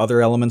over to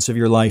other elements of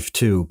your life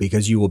too,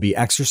 because you will be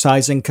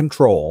exercising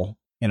control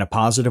in a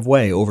positive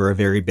way over a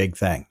very big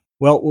thing.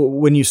 Well,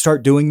 when you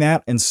start doing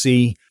that and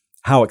see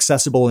how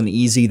accessible and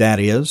easy that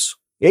is,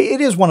 it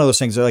is one of those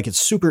things that, like, it's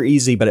super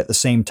easy, but at the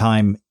same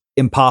time,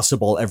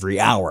 impossible every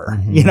hour.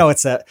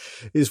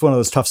 Mm-hmm. It's one of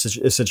those tough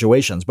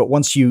situations. But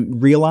once you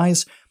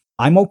realize,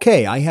 I'm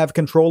okay, I have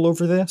control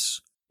over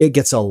this, it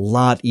gets a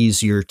lot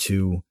easier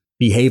to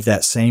behave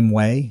that same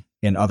way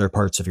in other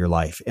parts of your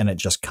life. And it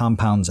just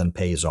compounds and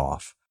pays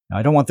off. Now,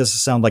 I don't want this to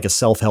sound like a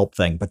self-help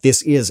thing, but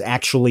this is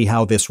actually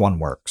how this one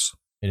works.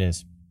 It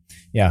is.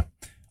 Yeah.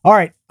 All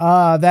right.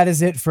 That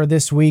is it for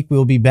this week.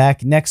 We'll be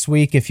back next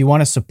week. If you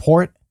want to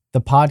support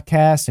the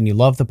podcast and you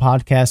love the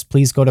podcast,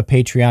 please go to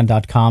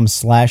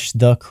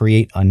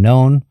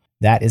patreon.com/thecreateunknown.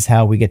 That is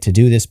how we get to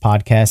do this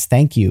podcast.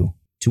 Thank you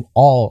to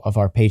all of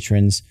our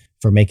patrons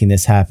for making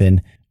this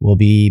happen. We'll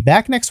be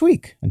back next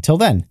week. Until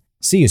then,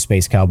 see you,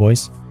 Space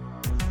Cowboys.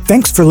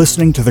 Thanks for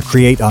listening to The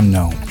Create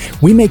Unknown.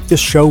 We make this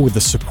show with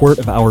the support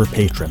of our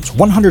patrons.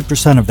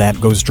 100% of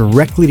that goes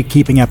directly to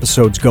keeping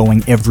episodes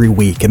going every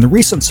week, and the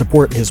recent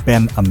support has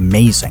been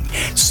amazing.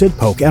 Sid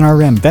Poke,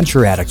 NRM,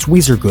 Venture Addicts,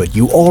 Weezer Good,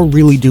 you all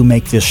really do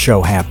make this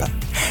show happen.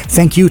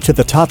 Thank you to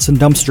the Tots and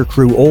Dumpster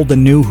crew, old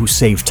and new, who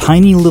save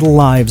tiny little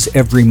lives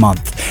every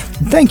month.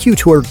 Thank you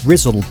to our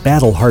grizzled,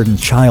 battle-hardened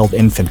child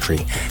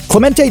infantry.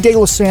 Clemente de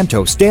los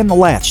Santos, Dan the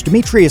Latch,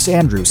 Demetrius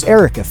Andrews,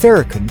 Erica,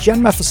 Farrakhan,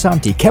 Jen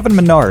Mefisanti, Kevin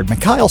Menard,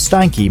 Mikhail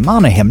Steinke,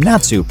 Monahim,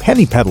 Natsu,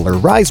 Penny Peddler,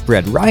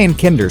 Risebread, Ryan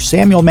Kinder,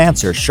 Samuel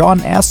Manser,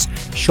 Sean S.,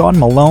 Sean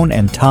Malone,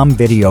 and Tom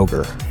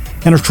Videoger.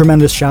 And a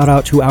tremendous shout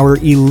out to our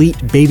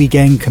elite baby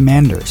gang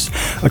commanders: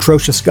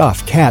 Atrocious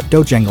Guff, Kat,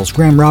 Dojangles,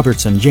 Graham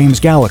Robertson, James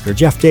Gallagher,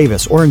 Jeff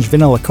Davis, Orange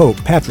Vanilla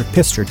Coke, Patrick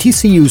Pister,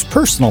 TCU's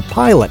personal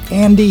pilot,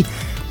 Andy,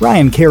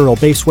 Ryan Carroll,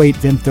 Baseweight,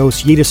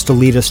 Vinthos, Yeetus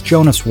Deletus,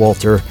 Jonas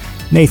Walter,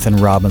 Nathan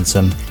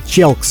Robinson,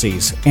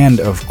 Jelxies, and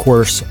of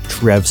course,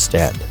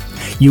 Trevstead.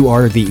 You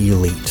are the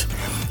elite.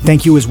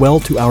 Thank you as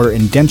well to our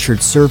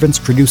indentured servants,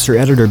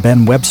 producer-editor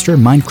Ben Webster,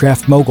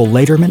 Minecraft mogul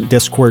Laterman,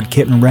 Discord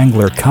kitten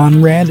wrangler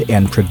Conrad,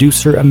 and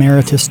producer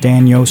emeritus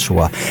Dan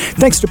Yoshua.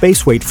 Thanks to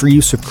Baseweight for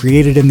use of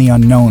Created in the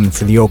Unknown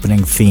for the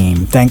opening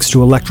theme. Thanks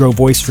to Electro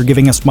Voice for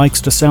giving us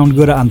mics to sound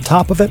good on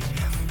top of it.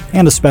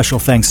 And a special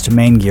thanks to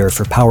Main Gear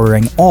for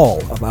powering all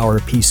of our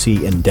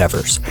PC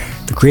endeavors.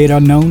 The Create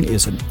Unknown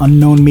is an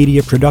Unknown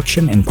Media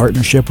production in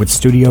partnership with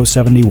Studio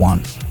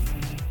 71.